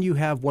data, then you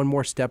have one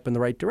more step in the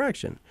right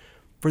direction.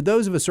 For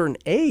those of a certain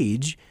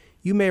age,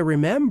 you may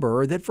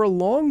remember that for a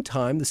long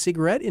time, the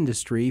cigarette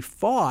industry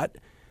fought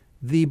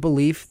the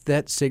belief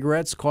that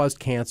cigarettes caused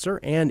cancer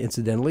and,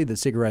 incidentally, that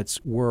cigarettes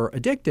were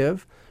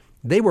addictive.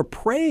 They were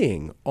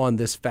preying on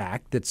this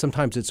fact that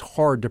sometimes it's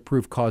hard to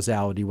prove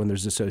causality when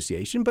there's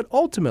association, but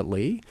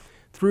ultimately,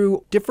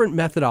 through different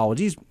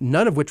methodologies,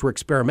 none of which were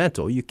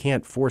experimental, you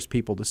can't force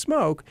people to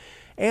smoke,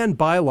 and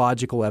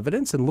biological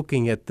evidence and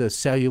looking at the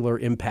cellular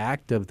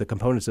impact of the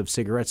components of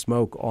cigarette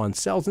smoke on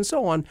cells and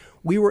so on,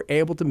 we were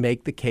able to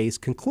make the case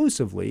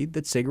conclusively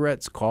that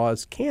cigarettes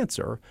cause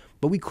cancer,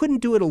 but we couldn't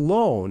do it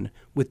alone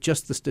with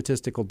just the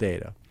statistical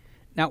data.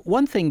 Now,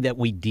 one thing that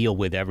we deal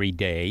with every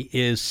day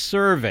is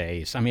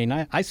surveys. I mean,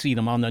 I see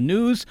them on the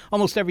news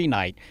almost every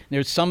night.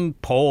 There's some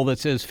poll that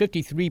says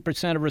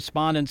 53% of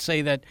respondents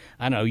say that,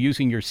 I don't know,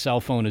 using your cell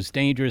phone is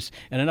dangerous,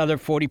 and another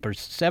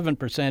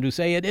 47% who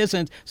say it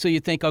isn't. So you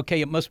think, okay,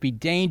 it must be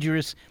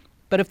dangerous.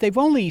 But if they've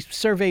only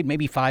surveyed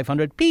maybe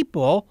 500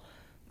 people,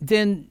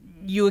 then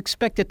you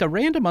expect that the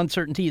random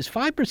uncertainty is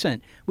 5%,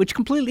 which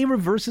completely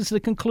reverses the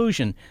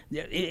conclusion.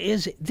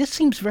 This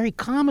seems very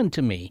common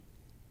to me.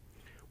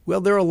 Well,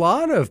 there are a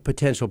lot of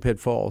potential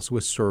pitfalls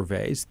with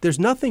surveys. There's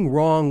nothing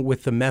wrong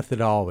with the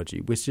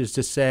methodology, which is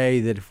to say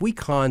that if we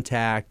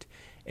contact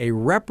a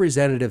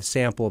representative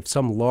sample of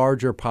some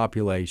larger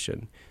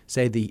population,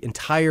 say the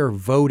entire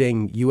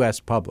voting U.S.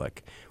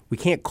 public, we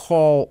can't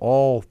call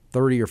all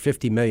 30 or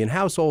 50 million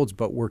households,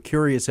 but we're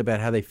curious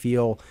about how they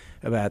feel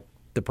about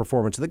the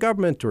performance of the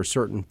government or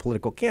certain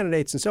political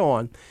candidates and so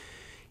on.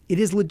 It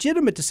is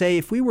legitimate to say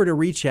if we were to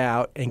reach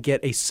out and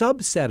get a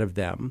subset of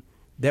them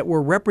that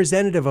were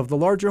representative of the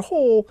larger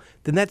whole,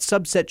 then that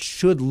subset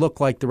should look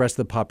like the rest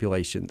of the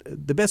population.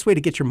 The best way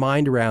to get your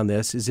mind around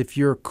this is if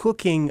you're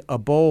cooking a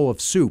bowl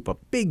of soup, a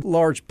big,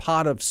 large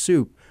pot of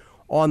soup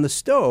on the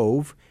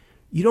stove,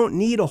 you don't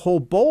need a whole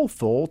bowl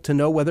full to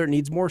know whether it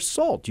needs more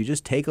salt. You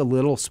just take a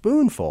little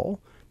spoonful,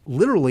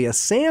 literally a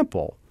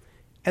sample,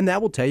 and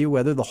that will tell you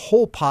whether the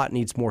whole pot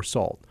needs more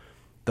salt.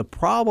 The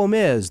problem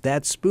is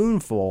that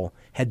spoonful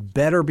had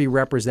better be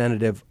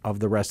representative of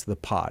the rest of the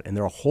pot, and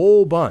there are a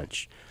whole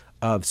bunch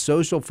of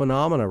social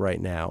phenomena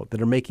right now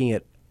that are making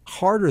it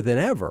harder than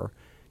ever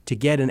to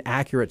get an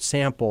accurate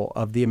sample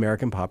of the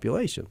American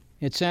population.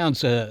 It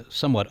sounds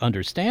somewhat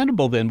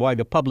understandable then why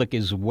the public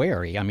is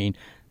wary. I mean,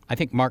 I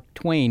think Mark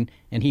Twain,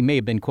 and he may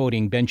have been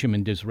quoting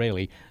Benjamin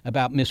Disraeli,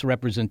 about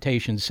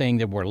misrepresentation, saying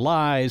there were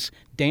lies,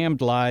 damned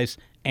lies,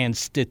 and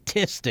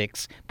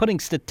statistics, putting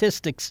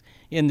statistics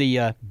in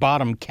the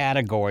bottom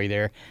category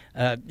there.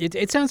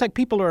 It sounds like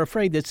people are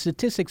afraid that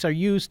statistics are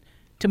used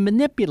to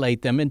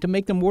manipulate them and to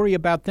make them worry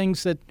about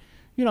things that,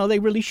 they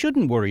really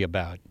shouldn't worry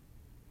about.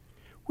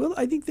 Well,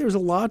 I think there's a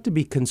lot to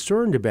be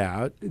concerned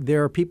about.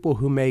 There are people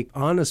who make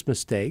honest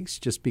mistakes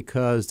just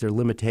because there are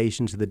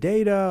limitations to the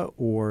data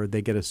or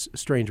they get a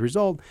strange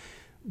result.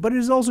 But it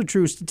is also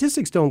true,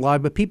 statistics don't lie,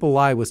 but people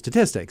lie with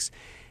statistics,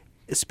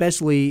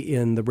 especially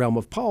in the realm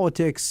of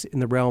politics, in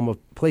the realm of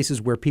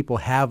places where people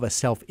have a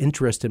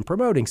self-interest in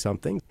promoting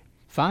something.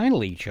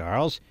 Finally,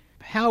 Charles,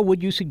 how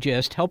would you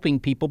suggest helping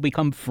people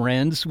become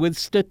friends with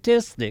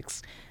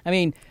statistics? I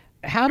mean,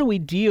 how do we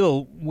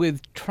deal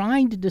with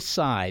trying to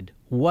decide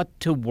what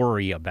to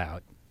worry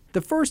about?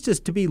 The first is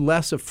to be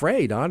less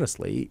afraid,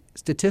 honestly.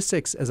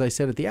 Statistics, as I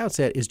said at the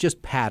outset, is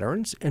just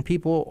patterns, and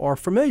people are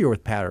familiar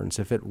with patterns.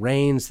 If it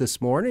rains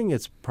this morning,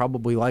 it's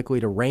probably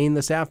likely to rain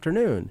this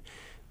afternoon.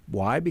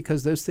 Why?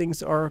 Because those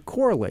things are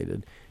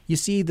correlated. You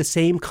see the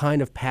same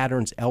kind of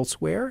patterns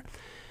elsewhere.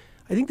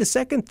 I think the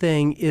second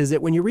thing is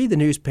that when you read the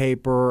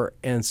newspaper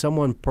and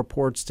someone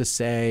purports to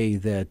say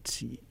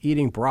that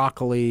eating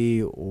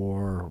broccoli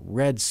or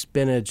red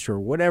spinach or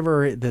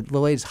whatever the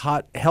latest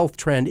hot health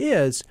trend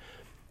is,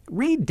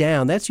 read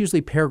down. That's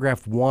usually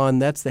paragraph 1.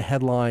 That's the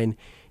headline.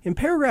 In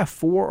paragraph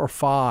 4 or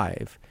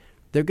 5,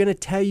 They're going to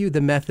tell you the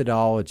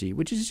methodology,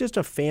 which is just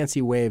a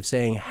fancy way of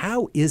saying,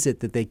 how is it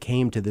that they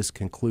came to this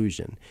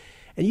conclusion?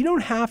 And you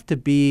don't have to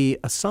be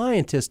a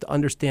scientist to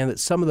understand that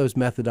some of those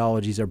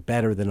methodologies are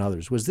better than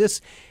others. Was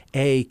this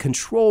a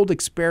controlled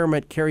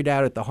experiment carried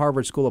out at the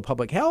Harvard School of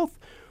Public Health?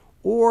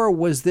 Or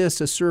was this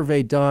a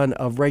survey done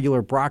of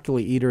regular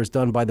broccoli eaters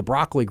done by the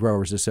Broccoli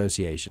Growers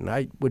Association?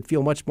 I would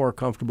feel much more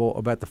comfortable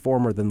about the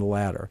former than the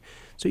latter.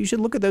 So you should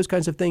look at those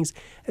kinds of things.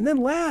 And then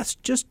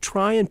last, just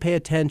try and pay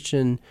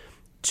attention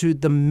to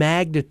the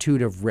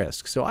magnitude of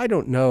risk. So I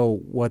don't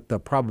know what the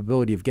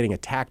probability of getting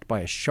attacked by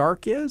a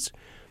shark is,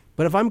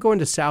 but if I'm going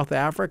to South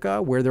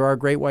Africa where there are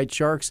great white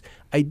sharks,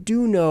 I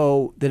do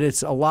know that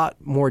it's a lot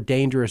more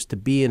dangerous to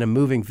be in a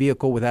moving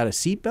vehicle without a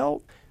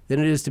seatbelt than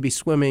it is to be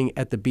swimming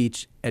at the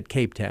beach at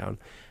Cape Town.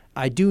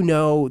 I do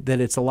know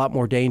that it's a lot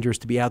more dangerous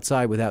to be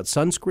outside without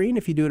sunscreen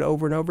if you do it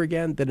over and over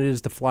again than it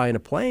is to fly in a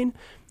plane.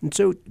 And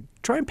so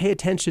try and pay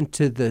attention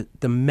to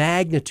the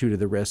magnitude of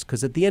the risk,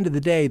 because at the end of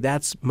the day,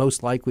 that's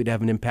most likely to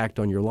have an impact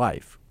on your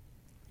life.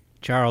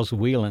 Charles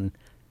Whelan,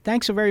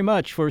 thanks so very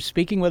much for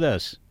speaking with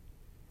us.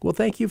 Well,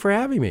 thank you for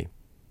having me.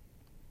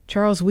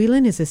 Charles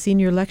Whelan is a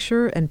senior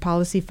lecturer and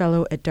policy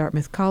fellow at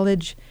Dartmouth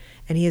College,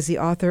 and he is the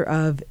author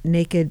of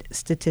Naked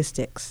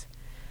Statistics.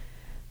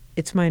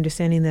 It's my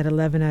understanding that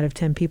 11 out of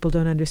 10 people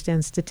don't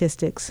understand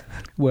statistics.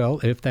 Well,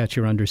 if that's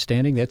your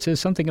understanding, that says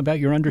something about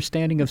your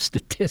understanding of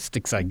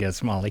statistics, I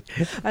guess, Molly.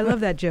 I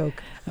love that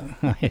joke.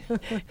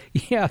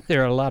 Yeah,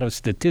 there are a lot of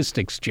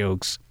statistics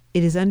jokes.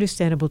 It is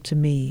understandable to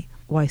me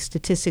why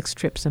statistics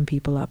trip some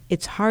people up.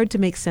 It's hard to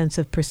make sense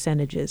of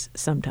percentages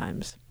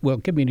sometimes. Well,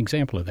 give me an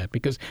example of that,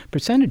 because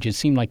percentages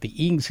seem like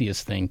the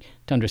easiest thing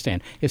to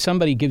understand. If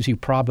somebody gives you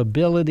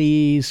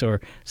probabilities or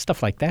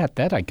stuff like that,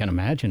 that I can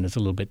imagine is a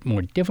little bit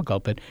more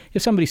difficult. But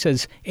if somebody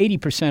says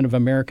 80% of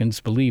Americans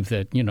believe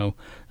that,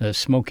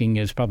 smoking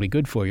is probably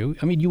good for you,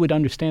 I mean, you would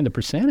understand the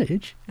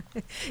percentage.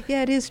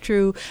 Yeah, it is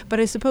true. But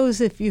I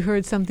suppose if you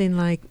heard something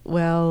like,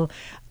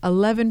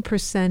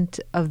 11%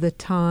 of the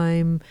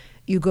time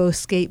you go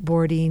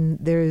skateboarding,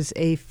 there's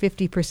a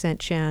 50%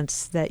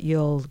 chance that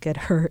you'll get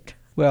hurt.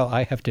 Well,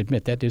 I have to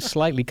admit that is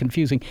slightly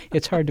confusing.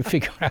 It's hard to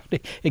figure out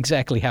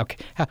exactly how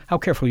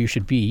careful you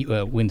should be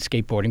when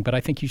skateboarding, but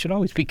I think you should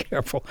always be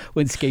careful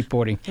when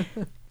skateboarding.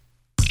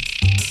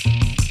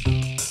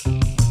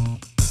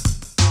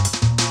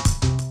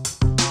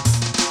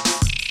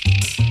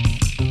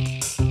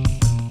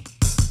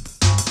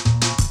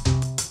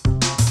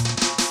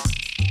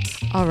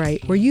 All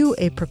right, were you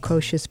a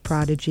precocious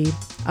prodigy,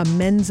 a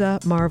Mensa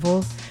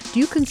marvel? Do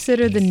you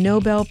consider the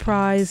Nobel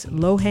Prize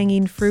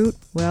low-hanging fruit?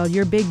 Well,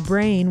 your big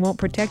brain won't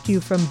protect you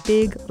from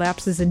big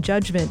lapses in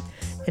judgment.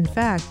 In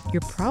fact,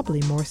 you're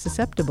probably more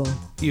susceptible.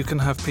 You can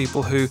have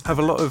people who have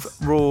a lot of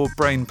raw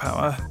brain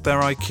power.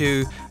 Their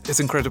IQ is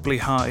incredibly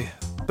high,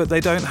 but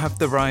they don't have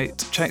the right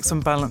checks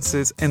and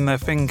balances in their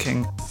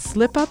thinking.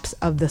 Slip-ups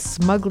of the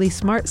smugly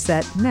smart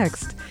set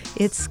next.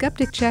 It's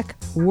Skeptic Check,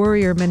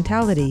 Worrier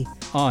Mentality.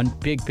 On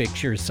Big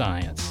Picture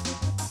Science.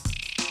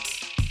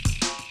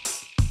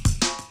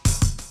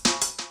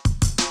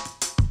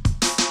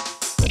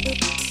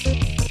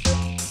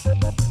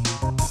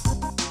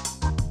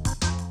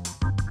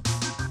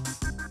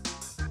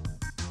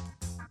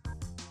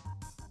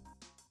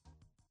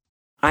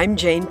 I'm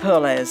Jane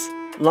Perlez,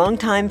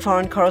 longtime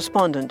foreign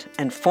correspondent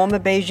and former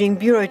Beijing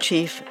bureau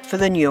chief for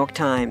the New York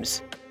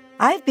Times.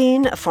 I've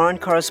been a foreign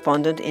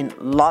correspondent in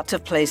lots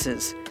of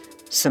places: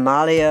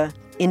 Somalia,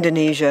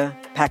 Indonesia,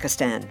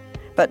 Pakistan,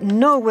 but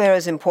nowhere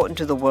as important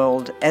to the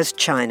world as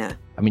China.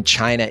 I mean,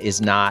 China is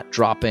not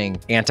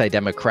dropping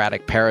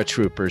anti-democratic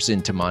paratroopers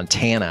into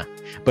Montana.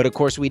 But of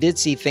course, we did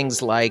see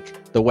things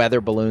like the weather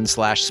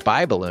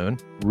balloon/spy balloon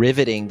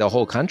riveting the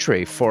whole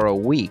country for a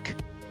week.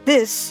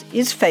 This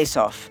is Face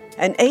Off,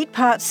 an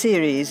 8-part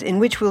series in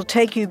which we'll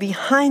take you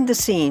behind the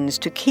scenes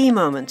to key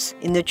moments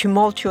in the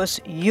tumultuous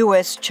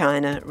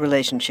U.S.-China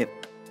relationship.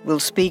 We'll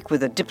speak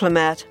with a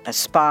diplomat, a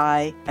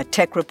spy, a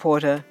tech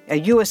reporter, a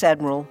U.S.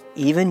 admiral,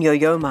 even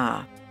Yo-Yo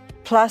Ma.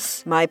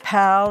 Plus, my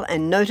pal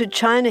and noted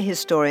China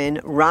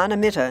historian Rana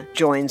Mitter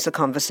joins the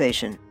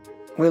conversation.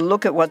 We'll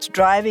look at what's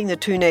driving the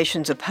two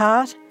nations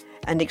apart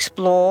and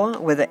explore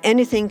whether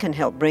anything can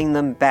help bring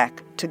them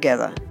back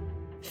together.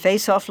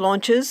 Face Off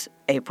launches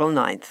April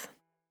 9th.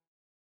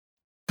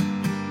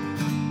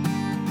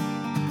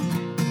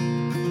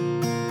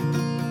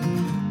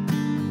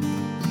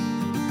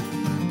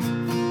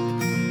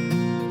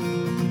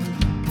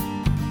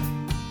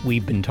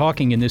 We've been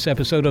talking in this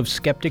episode of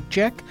Skeptic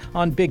Check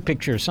on Big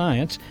Picture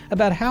Science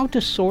about how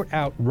to sort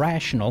out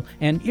rational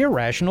and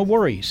irrational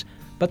worries.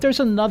 But there's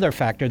another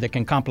factor that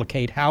can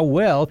complicate how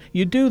well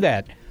you do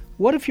that.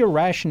 What if your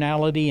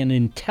rationality and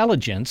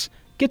intelligence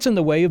gets in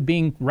the way of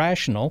being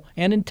rational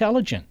and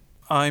intelligent?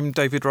 I'm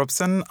David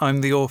Robson.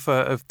 I'm the author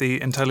of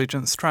The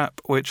Intelligence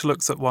Trap, which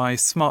looks at why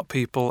smart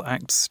people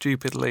act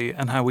stupidly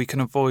and how we can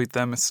avoid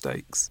their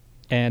mistakes.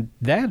 And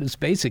that is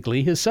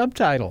basically his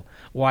subtitle,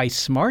 Why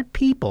Smart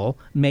People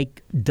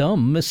Make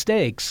Dumb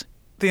Mistakes.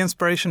 The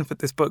inspiration for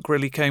this book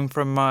really came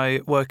from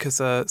my work as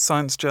a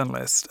science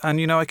journalist.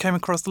 And, I came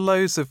across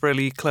loads of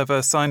really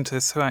clever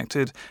scientists who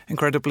acted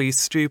incredibly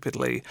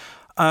stupidly.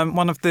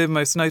 One of the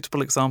most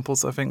notable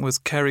examples, I think, was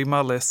Kerry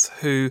Mullis,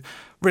 who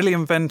really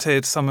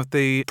invented some of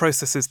the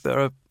processes that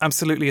are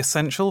absolutely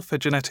essential for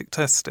genetic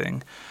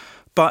testing.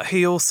 But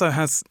he also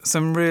has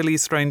some really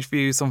strange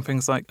views on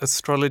things like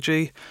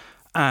astrology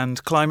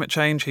and climate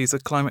change. He's a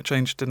climate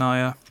change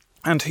denier.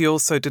 And he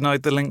also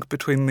denied the link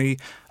between the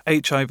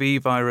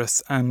HIV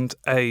virus and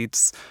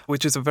AIDS,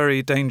 which is a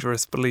very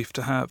dangerous belief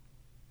to have.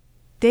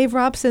 Dave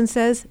Robson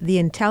says the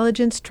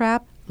intelligence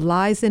trap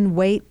lies in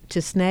wait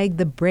to snag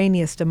the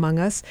brainiest among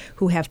us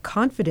who have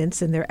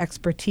confidence in their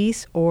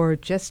expertise or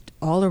just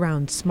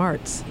all-around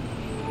smarts.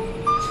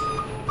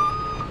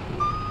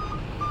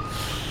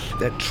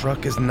 That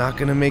truck is not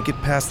going to make it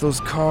past those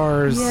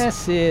cars.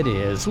 Yes, it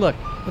is. Look,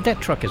 that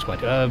truck is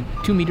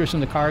 2 meters from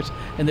the cars,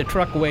 and the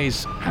truck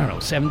weighs,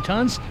 7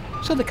 tons?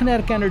 So the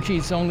kinetic energy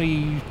is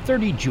only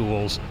 30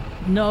 joules.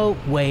 No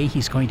way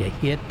he's going to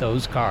hit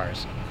those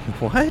cars.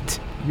 What?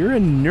 You're a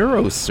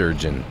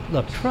neurosurgeon.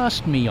 Look,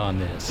 trust me on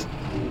this.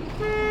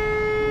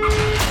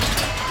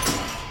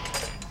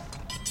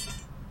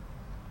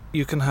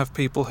 You can have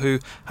people who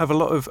have a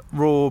lot of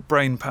raw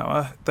brain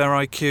power. Their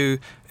IQ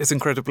is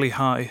incredibly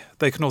high.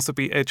 They can also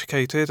be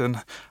educated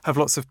and have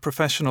lots of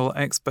professional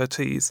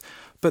expertise,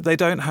 but they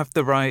don't have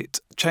the right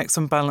checks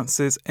and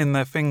balances in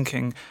their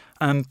thinking,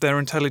 and their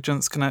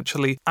intelligence can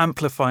actually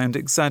amplify and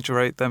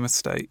exaggerate their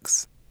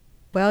mistakes.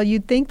 Well,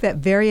 you'd think that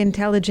very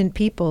intelligent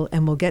people,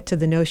 and we'll get to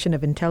the notion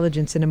of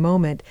intelligence in a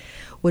moment,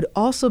 would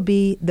also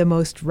be the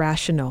most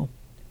rational.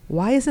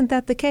 Why isn't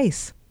that the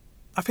case?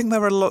 I think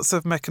there are lots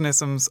of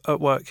mechanisms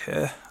at work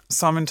here.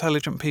 Some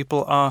intelligent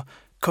people are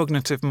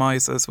cognitive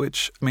misers,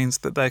 which means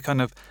that they're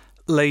kind of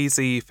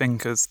lazy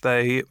thinkers.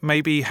 They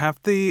maybe have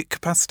the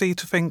capacity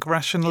to think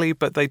rationally,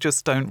 but they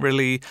just don't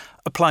really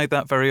apply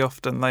that very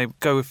often. They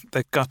go with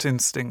their gut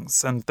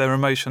instincts and their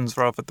emotions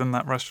rather than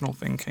that rational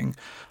thinking.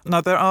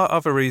 Now, there are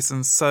other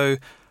reasons. So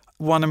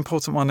one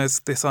important one is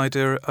this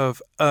idea of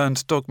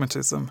earned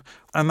dogmatism.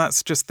 And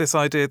that's just this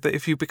idea that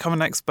if you become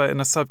an expert in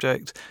a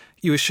subject,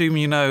 you assume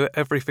you know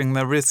everything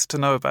there is to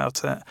know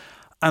about it.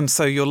 And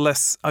so you're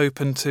less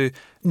open to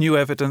new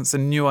evidence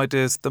and new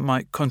ideas that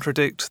might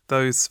contradict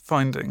those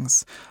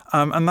findings.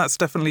 And that's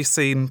definitely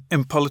seen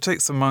in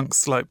politics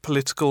amongst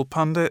political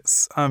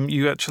pundits.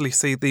 You actually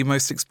see the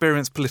most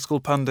experienced political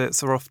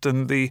pundits are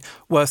often the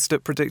worst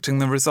at predicting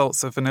the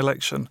results of an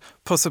election,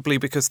 possibly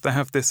because they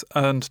have this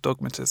earned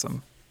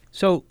dogmatism.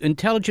 So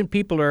intelligent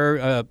people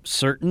are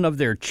certain of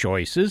their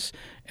choices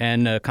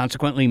and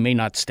consequently may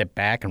not step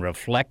back and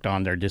reflect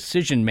on their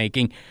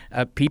decision-making.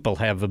 People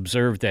have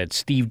observed that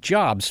Steve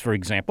Jobs, for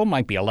example,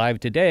 might be alive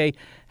today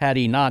had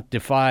he not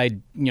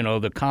defied,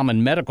 the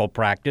common medical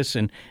practice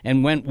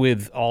and went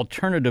with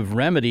alternative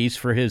remedies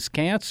for his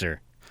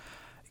cancer.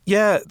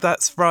 Yeah,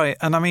 that's right.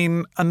 And I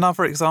mean,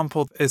 another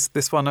example is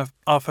this one of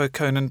Arthur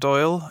Conan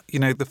Doyle,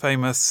 the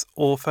famous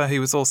author. He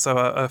was also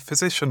a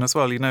physician as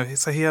well,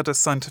 so he had a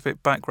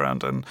scientific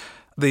background. And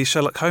the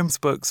Sherlock Holmes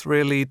books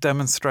really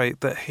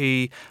demonstrate that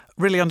he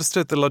really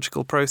understood the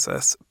logical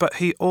process. But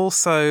he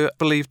also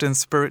believed in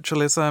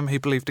spiritualism. He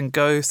believed in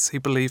ghosts. He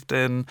believed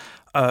in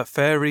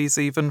fairies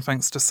even,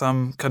 thanks to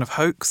some kind of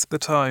hoax at the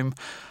time.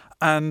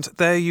 And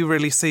there you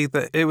really see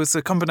that it was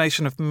a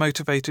combination of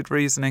motivated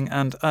reasoning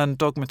and earned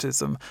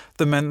dogmatism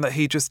that meant that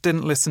he just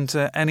didn't listen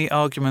to any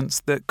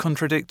arguments that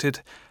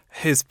contradicted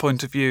his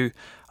point of view.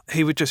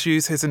 He would just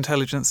use his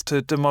intelligence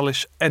to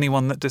demolish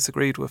anyone that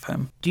disagreed with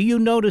him. Do you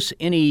notice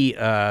any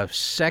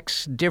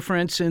sex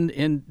difference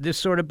in this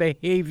sort of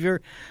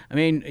behavior? I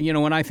mean,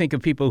 when I think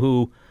of people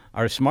who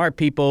are smart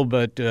people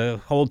but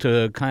hold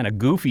to kind of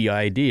goofy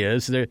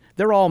ideas,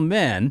 they're all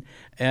men,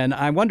 and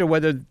I wonder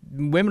whether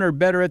women are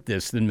better at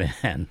this than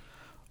men.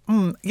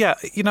 Yeah,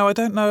 I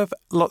don't know of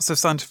lots of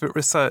scientific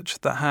research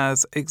that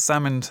has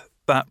examined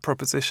that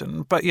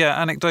proposition. But yeah,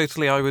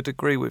 anecdotally, I would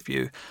agree with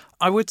you.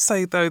 I would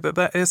say, though, that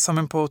there is some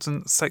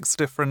important sex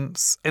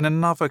difference in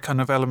another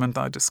kind of element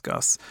that I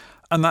discuss,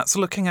 and that's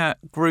looking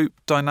at group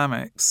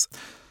dynamics.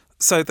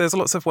 So there's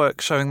lots of work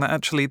showing that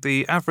actually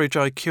the average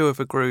IQ of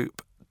a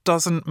group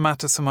doesn't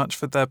matter so much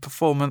for their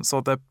performance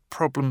or their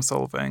problem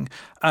solving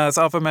as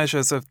other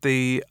measures of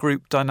the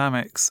group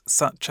dynamics,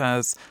 such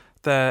as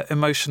their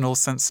emotional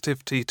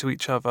sensitivity to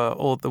each other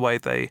or the way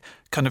they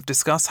kind of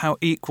discuss, how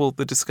equal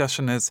the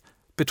discussion is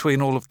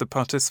between all of the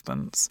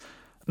participants.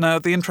 Now,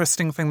 the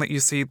interesting thing that you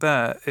see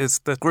there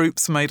is that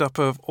groups made up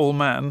of all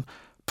men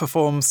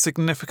perform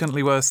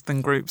significantly worse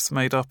than groups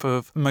made up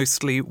of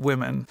mostly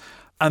women.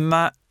 And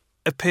that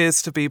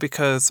appears to be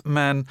because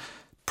men,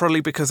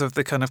 probably because of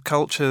the kind of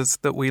cultures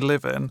that we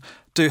live in,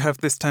 do have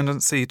this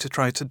tendency to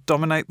try to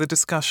dominate the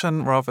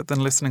discussion rather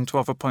than listening to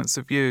other points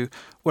of view,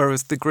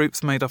 whereas the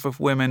groups made up of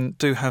women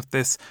do have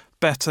this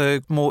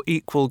better, more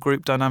equal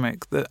group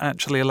dynamic that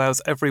actually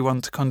allows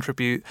everyone to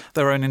contribute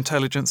their own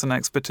intelligence and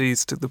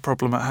expertise to the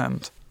problem at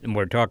hand. And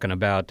we're talking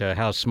about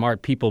how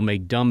smart people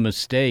make dumb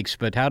mistakes,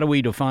 but how do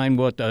we define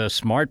what a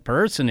smart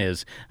person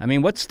is? I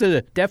mean, what's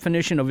the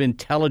definition of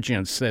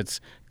intelligence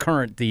that's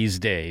current these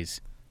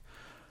days?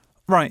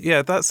 Right,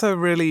 yeah, that's a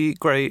really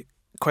great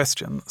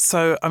question.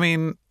 So, I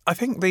mean, I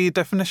think the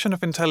definition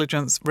of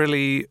intelligence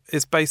really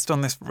is based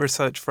on this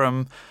research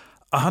from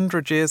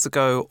 100 years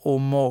ago or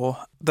more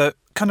that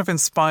kind of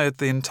inspired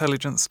the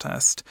intelligence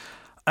test.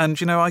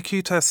 And, you know,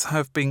 IQ tests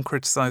have been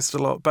criticised a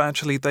lot, but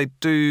actually they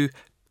do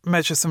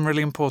measure some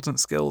really important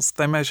skills.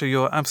 They measure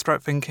your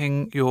abstract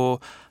thinking, your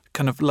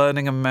kind of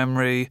learning and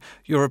memory,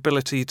 your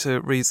ability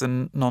to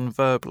reason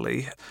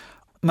non-verbally.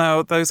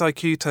 Now, those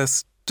IQ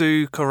tests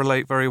do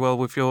correlate very well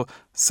with your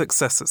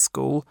success at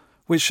school,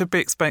 which should be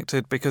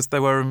expected because they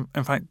were,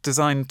 in fact,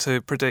 designed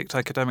to predict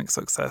academic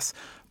success.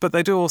 But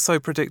they do also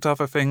predict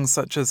other things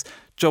such as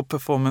job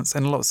performance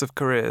in lots of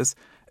careers,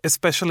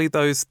 especially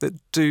those that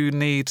do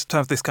need to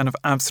have this kind of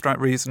abstract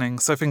reasoning.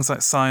 So things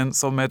like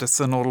science or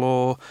medicine or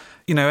law,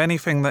 you know,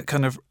 anything that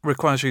kind of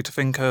requires you to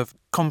think of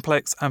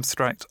complex,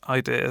 abstract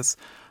ideas.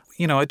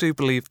 You know, I do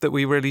believe that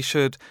we really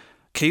should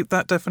keep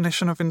that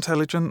definition of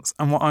intelligence.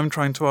 And what I'm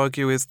trying to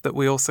argue is that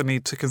we also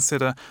need to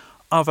consider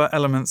other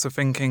elements of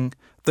thinking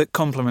that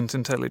complement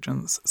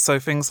intelligence. So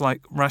things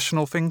like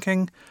rational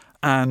thinking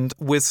and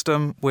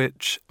wisdom,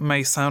 which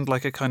may sound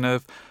like a kind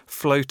of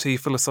floaty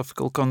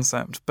philosophical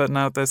concept, but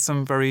now there's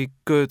some very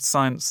good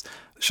science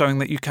showing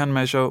that you can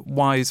measure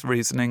wise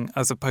reasoning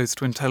as opposed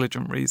to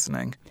intelligent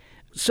reasoning.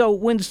 So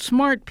when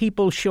smart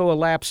people show a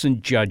lapse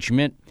in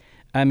judgment,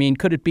 I mean,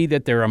 could it be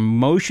that their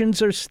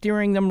emotions are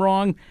steering them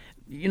wrong?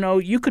 You know,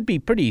 you could be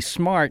pretty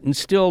smart and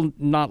still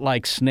not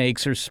like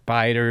snakes or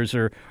spiders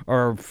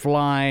or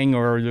flying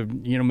or,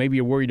 you know, maybe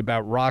you're worried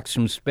about rocks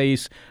from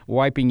space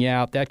wiping you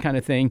out, that kind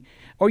of thing.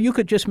 Or you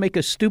could just make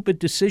a stupid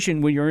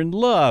decision when you're in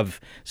love.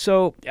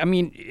 So, I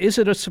mean, is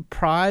it a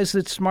surprise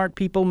that smart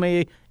people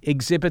may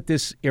exhibit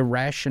this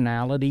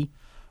irrationality?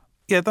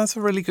 Yeah, that's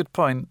a really good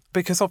point,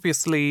 because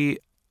obviously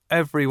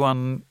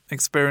everyone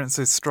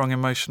experiences strong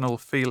emotional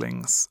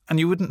feelings, and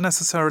you wouldn't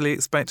necessarily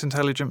expect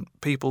intelligent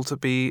people to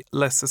be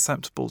less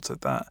susceptible to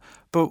that.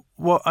 But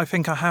what I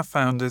think I have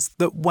found is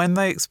that when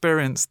they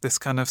experience this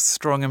kind of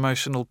strong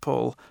emotional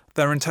pull,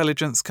 their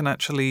intelligence can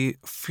actually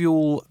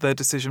fuel their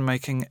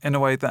decision-making in a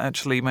way that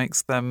actually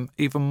makes them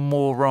even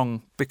more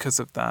wrong because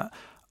of that.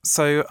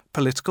 So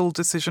political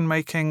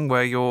decision-making,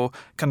 where your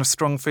kind of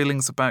strong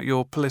feelings about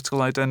your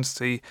political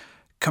identity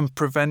can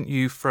prevent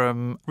you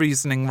from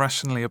reasoning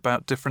rationally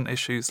about different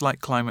issues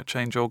like climate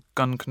change or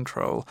gun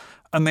control.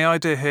 And the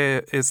idea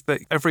here is that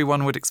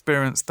everyone would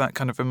experience that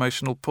kind of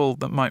emotional pull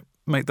that might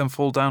make them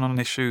fall down on an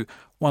issue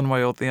one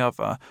way or the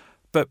other.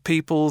 But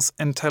people's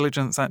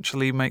intelligence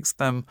actually makes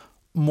them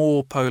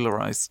more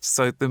polarized.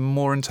 So the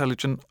more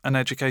intelligent and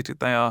educated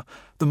they are,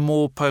 the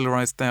more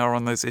polarized they are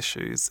on those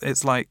issues.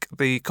 It's like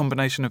the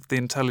combination of the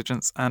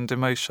intelligence and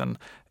emotion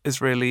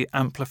is really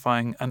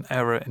amplifying an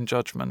error in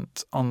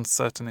judgment on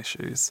certain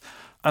issues.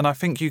 And I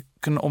think you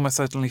can almost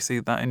certainly see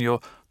that in your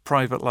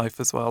private life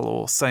as well,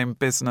 or same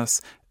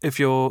business. If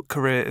your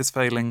career is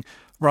failing,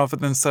 rather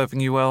than serving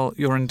you well,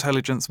 your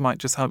intelligence might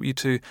just help you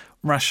to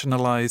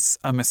rationalize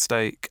a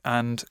mistake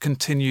and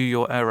continue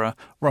your error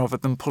rather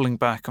than pulling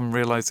back and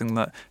realizing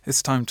that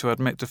it's time to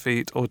admit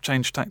defeat or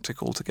change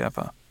tactic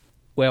altogether.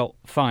 Well,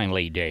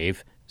 finally,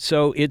 Dave,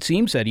 so it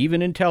seems that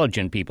even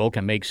intelligent people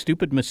can make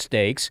stupid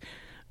mistakes.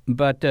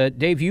 But,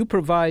 Dave, you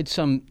provide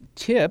some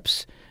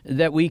tips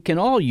that we can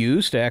all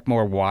use to act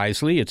more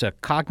wisely. It's a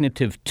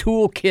cognitive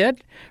toolkit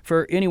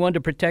for anyone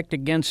to protect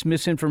against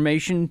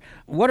misinformation.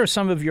 What are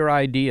some of your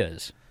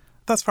ideas?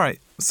 That's right.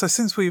 So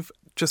since we've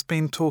just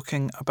been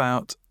talking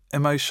about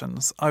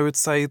emotions, I would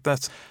say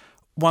that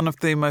one of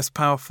the most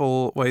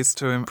powerful ways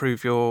to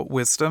improve your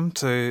wisdom,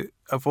 to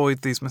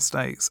avoid these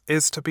mistakes,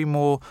 is to be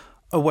more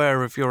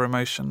aware of your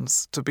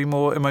emotions, to be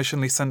more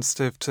emotionally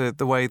sensitive to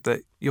the way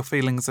that your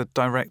feelings are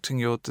directing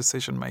your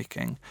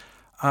decision-making.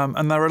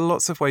 And there are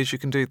lots of ways you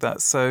can do that.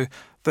 So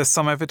there's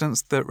some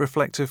evidence that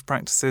reflective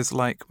practices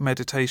like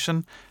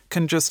meditation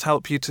can just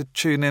help you to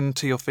tune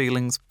into your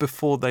feelings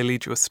before they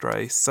lead you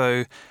astray.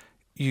 So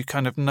you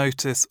kind of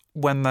notice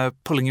when they're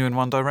pulling you in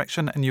one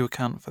direction and you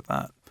account for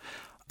that.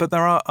 But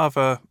there are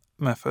other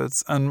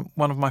methods, and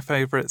one of my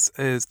favorites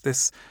is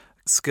this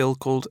skill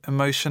called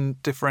emotion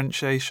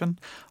differentiation.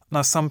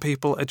 Now, some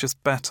people are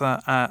just better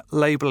at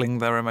labeling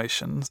their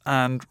emotions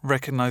and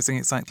recognizing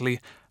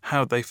exactly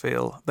how they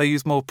feel. They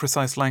use more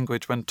precise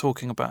language when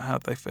talking about how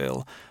they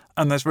feel.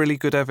 And there's really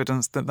good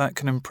evidence that that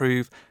can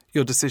improve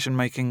your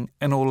decision-making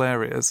in all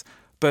areas.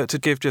 But to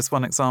give just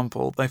one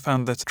example, they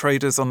found that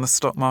traders on the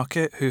stock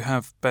market who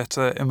have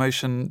better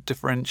emotion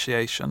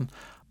differentiation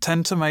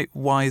tend to make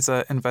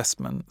wiser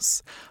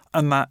investments.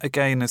 And that,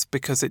 again, is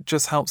because it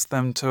just helps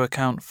them to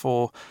account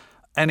for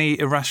any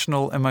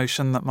irrational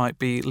emotion that might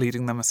be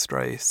leading them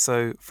astray.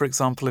 So, for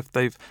example, if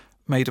they've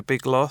made a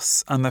big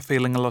loss and they're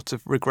feeling a lot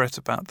of regret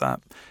about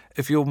that,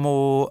 if you're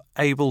more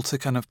able to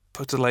kind of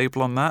put a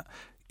label on that,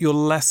 you're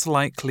less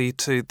likely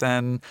to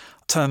then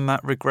turn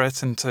that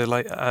regret into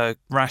like a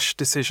rash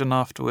decision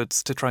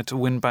afterwards to try to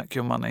win back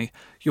your money.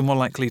 You're more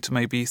likely to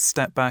maybe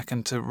step back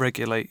and to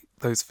regulate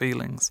those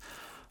feelings.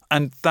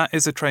 And that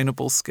is a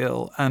trainable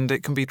skill, and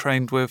it can be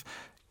trained with,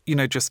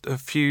 just a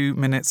few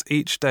minutes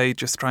each day,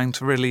 just trying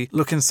to really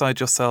look inside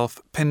yourself,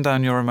 pin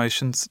down your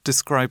emotions,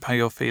 describe how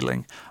you're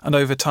feeling. And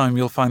over time,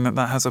 you'll find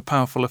that has a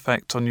powerful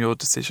effect on your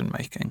decision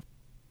making.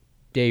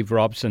 Dave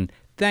Robson,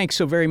 thanks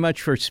so very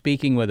much for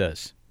speaking with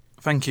us.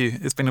 Thank you.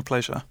 It's been a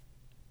pleasure.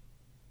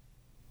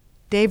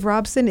 Dave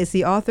Robson is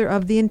the author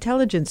of The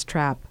Intelligence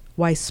Trap: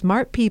 Why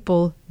Smart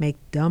People Make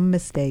Dumb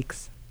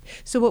Mistakes.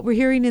 So what we're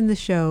hearing in the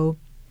show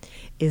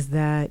is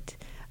that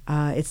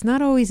it's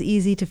not always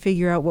easy to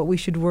figure out what we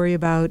should worry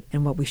about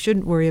and what we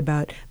shouldn't worry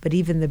about, but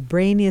even the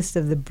brainiest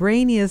of the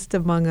brainiest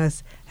among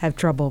us have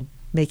trouble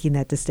making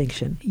that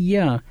distinction.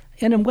 Yeah.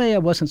 And in a way, I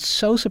wasn't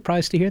so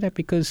surprised to hear that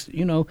because,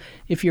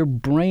 if you're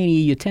brainy,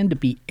 you tend to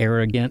be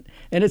arrogant.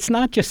 And it's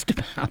not just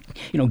about,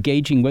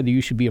 gauging whether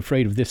you should be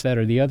afraid of this, that,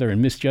 or the other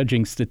and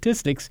misjudging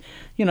statistics.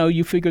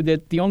 You figure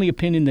that the only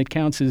opinion that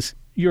counts is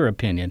your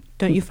opinion.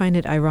 Don't you find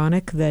it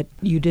ironic that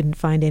you didn't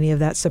find any of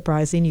that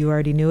surprising? You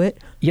already knew it?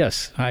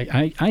 Yes,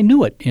 I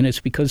knew it, and it's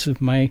because of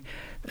my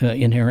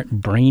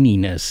inherent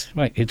braininess.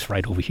 It's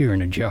right over here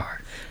in a jar.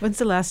 When's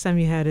the last time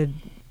you had a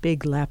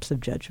big lapse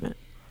of judgment?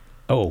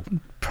 Oh,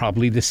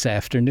 probably this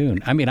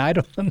afternoon. I mean, I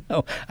don't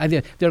know.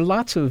 There are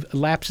lots of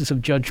lapses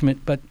of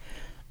judgment, but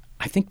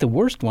I think the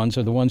worst ones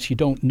are the ones you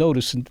don't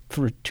notice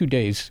for 2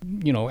 days,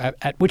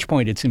 at which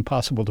point it's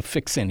impossible to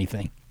fix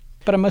anything.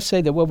 But I must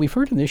say that what we've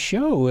heard in this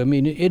show, I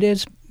mean, it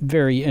is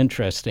very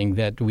interesting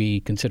that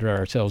we consider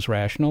ourselves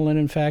rational. And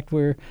in fact,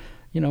 we're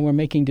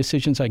making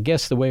decisions, I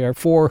guess, the way our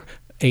four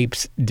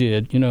apes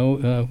did,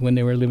 when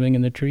they were living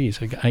in the trees.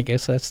 I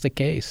guess that's the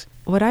case.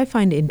 What I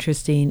find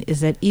interesting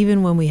is that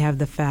even when we have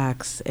the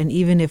facts, and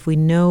even if we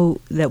know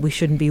that we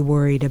shouldn't be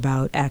worried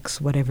about X,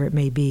 whatever it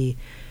may be,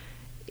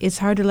 it's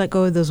hard to let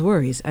go of those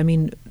worries. I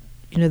mean,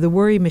 the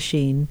worry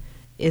machine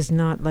is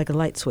not like a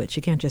light switch.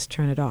 You can't just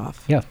turn it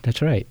off. Yeah,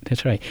 that's right.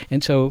 That's right.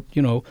 And so,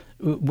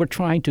 we're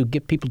trying to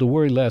get people to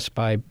worry less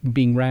by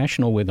being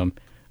rational with them.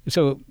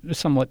 So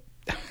somewhat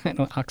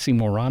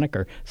oxymoronic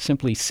or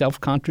simply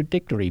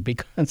self-contradictory,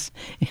 because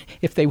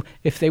if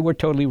they were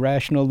totally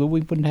rational, then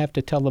we wouldn't have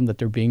to tell them that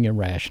they're being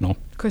irrational.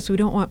 Of course, we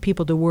don't want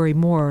people to worry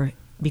more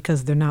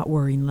because they're not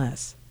worrying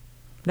less.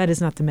 That is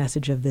not the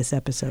message of this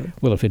episode.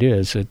 Well, if it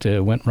is, it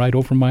went right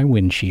over my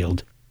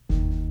windshield.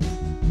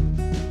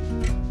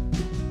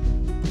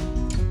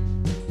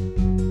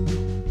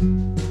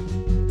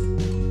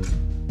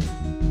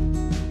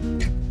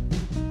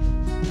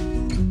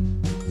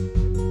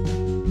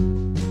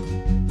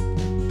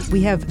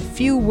 We have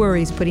few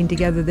worries putting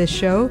together this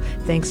show,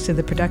 thanks to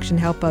the production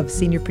help of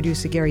senior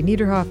producer Gary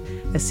Niederhoff,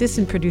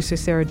 assistant producer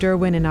Sarah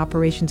Derwin, and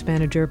operations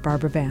manager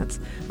Barbara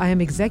Vance. I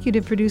am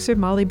executive producer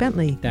Molly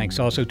Bentley. Thanks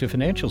also to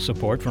financial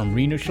support from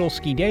Rena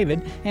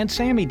Shulsky-David and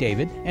Sammy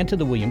David, and to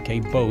the William K.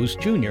 Bowes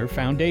Jr.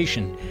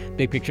 Foundation.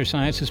 Big Picture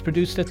Science is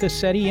produced at the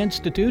SETI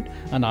Institute,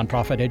 a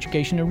nonprofit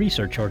education and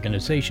research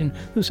organization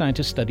whose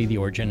scientists study the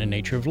origin and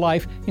nature of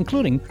life,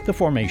 including the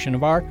formation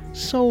of our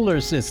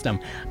solar system.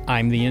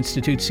 I'm the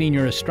Institute's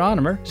senior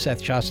astronomer,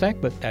 Seth Shostak,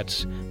 but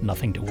that's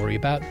nothing to worry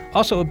about.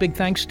 Also, a big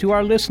thanks to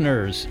our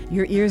listeners.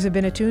 Your ears have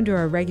been attuned to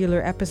our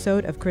regular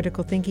episode of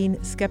Critical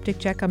Thinking Skeptic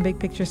Check on Big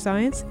Picture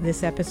Science.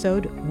 This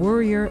episode,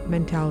 Worrier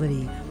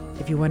Mentality.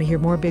 If you want to hear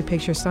more Big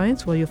Picture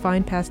Science, well, you'll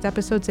find past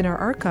episodes in our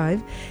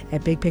archive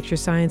at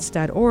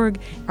bigpicturescience.org.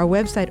 Our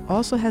website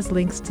also has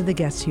links to the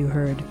guests you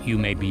heard. You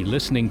may be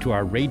listening to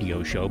our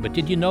radio show, but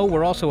did you know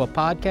we're also a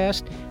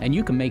podcast? And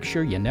you can make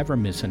sure you never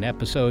miss an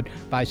episode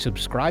by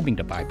subscribing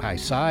to Bye Bye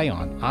Sci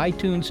on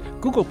iTunes,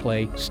 Google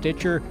Play,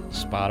 Stitcher,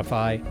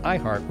 Spotify,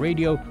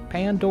 iHeartRadio,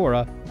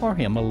 Pandora, or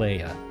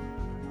Himalaya.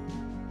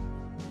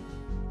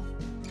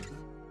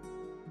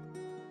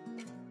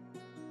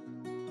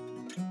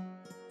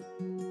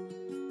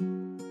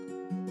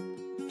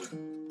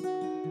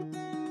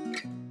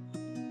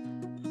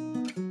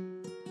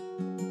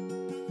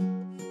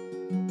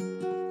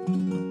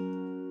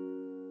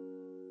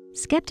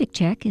 Skeptic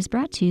Check is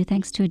brought to you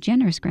thanks to a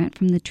generous grant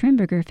from the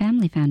Trimberger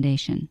Family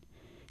Foundation.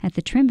 At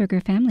the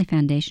Trimberger Family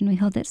Foundation, we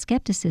hold that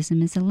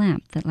skepticism is a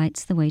lamp that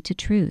lights the way to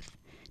truth.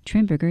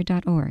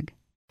 Trimberger.org.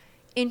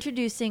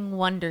 Introducing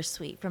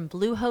Wondersuite from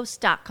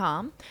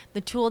Bluehost.com,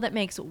 the tool that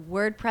makes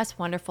WordPress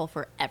wonderful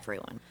for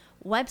everyone.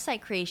 Website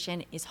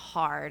creation is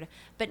hard,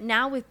 but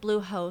now with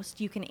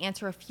Bluehost, you can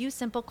answer a few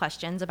simple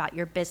questions about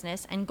your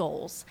business and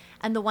goals,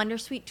 and the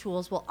Wondersuite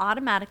tools will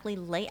automatically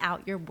lay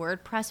out your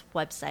WordPress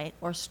website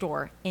or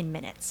store in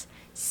minutes.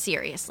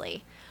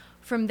 Seriously.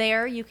 From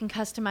there, you can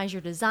customize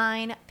your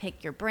design,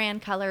 pick your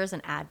brand colors,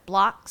 and add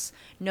blocks.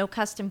 No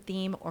custom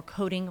theme or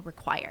coding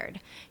required.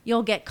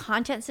 You'll get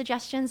content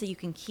suggestions that you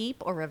can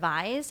keep or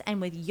revise, and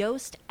with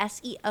Yoast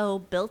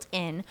SEO built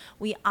in,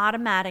 we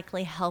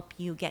automatically help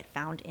you get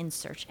found in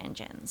search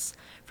engines.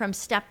 From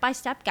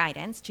step-by-step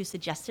guidance to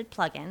suggested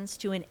plugins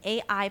to an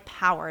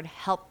AI-powered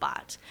help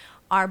bot,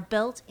 Our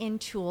built-in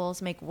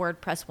tools make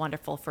WordPress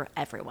wonderful for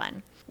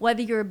everyone.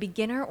 Whether you're a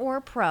beginner or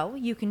a pro,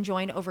 you can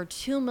join over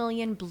 2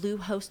 million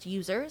Bluehost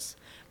users.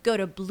 Go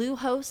to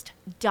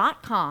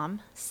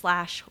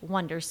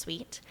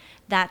bluehost.com/wondersuite.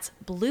 That's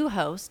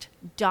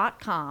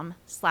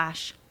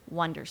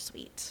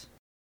bluehost.com/wondersuite.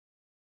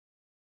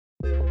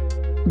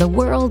 The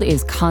world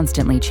is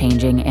constantly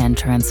changing and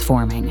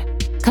transforming.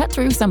 Cut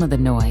through some of the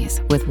noise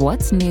with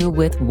What's New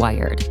with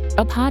Wired,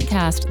 a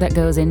podcast that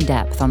goes in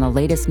depth on the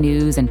latest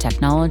news and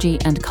technology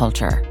and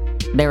culture.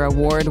 Their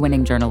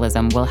award-winning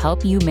journalism will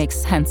help you make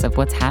sense of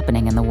what's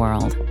happening in the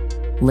world.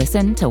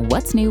 Listen to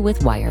What's New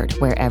with Wired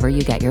wherever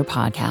you get your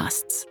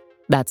podcasts.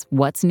 That's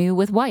What's New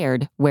with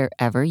Wired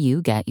wherever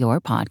you get your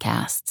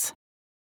podcasts.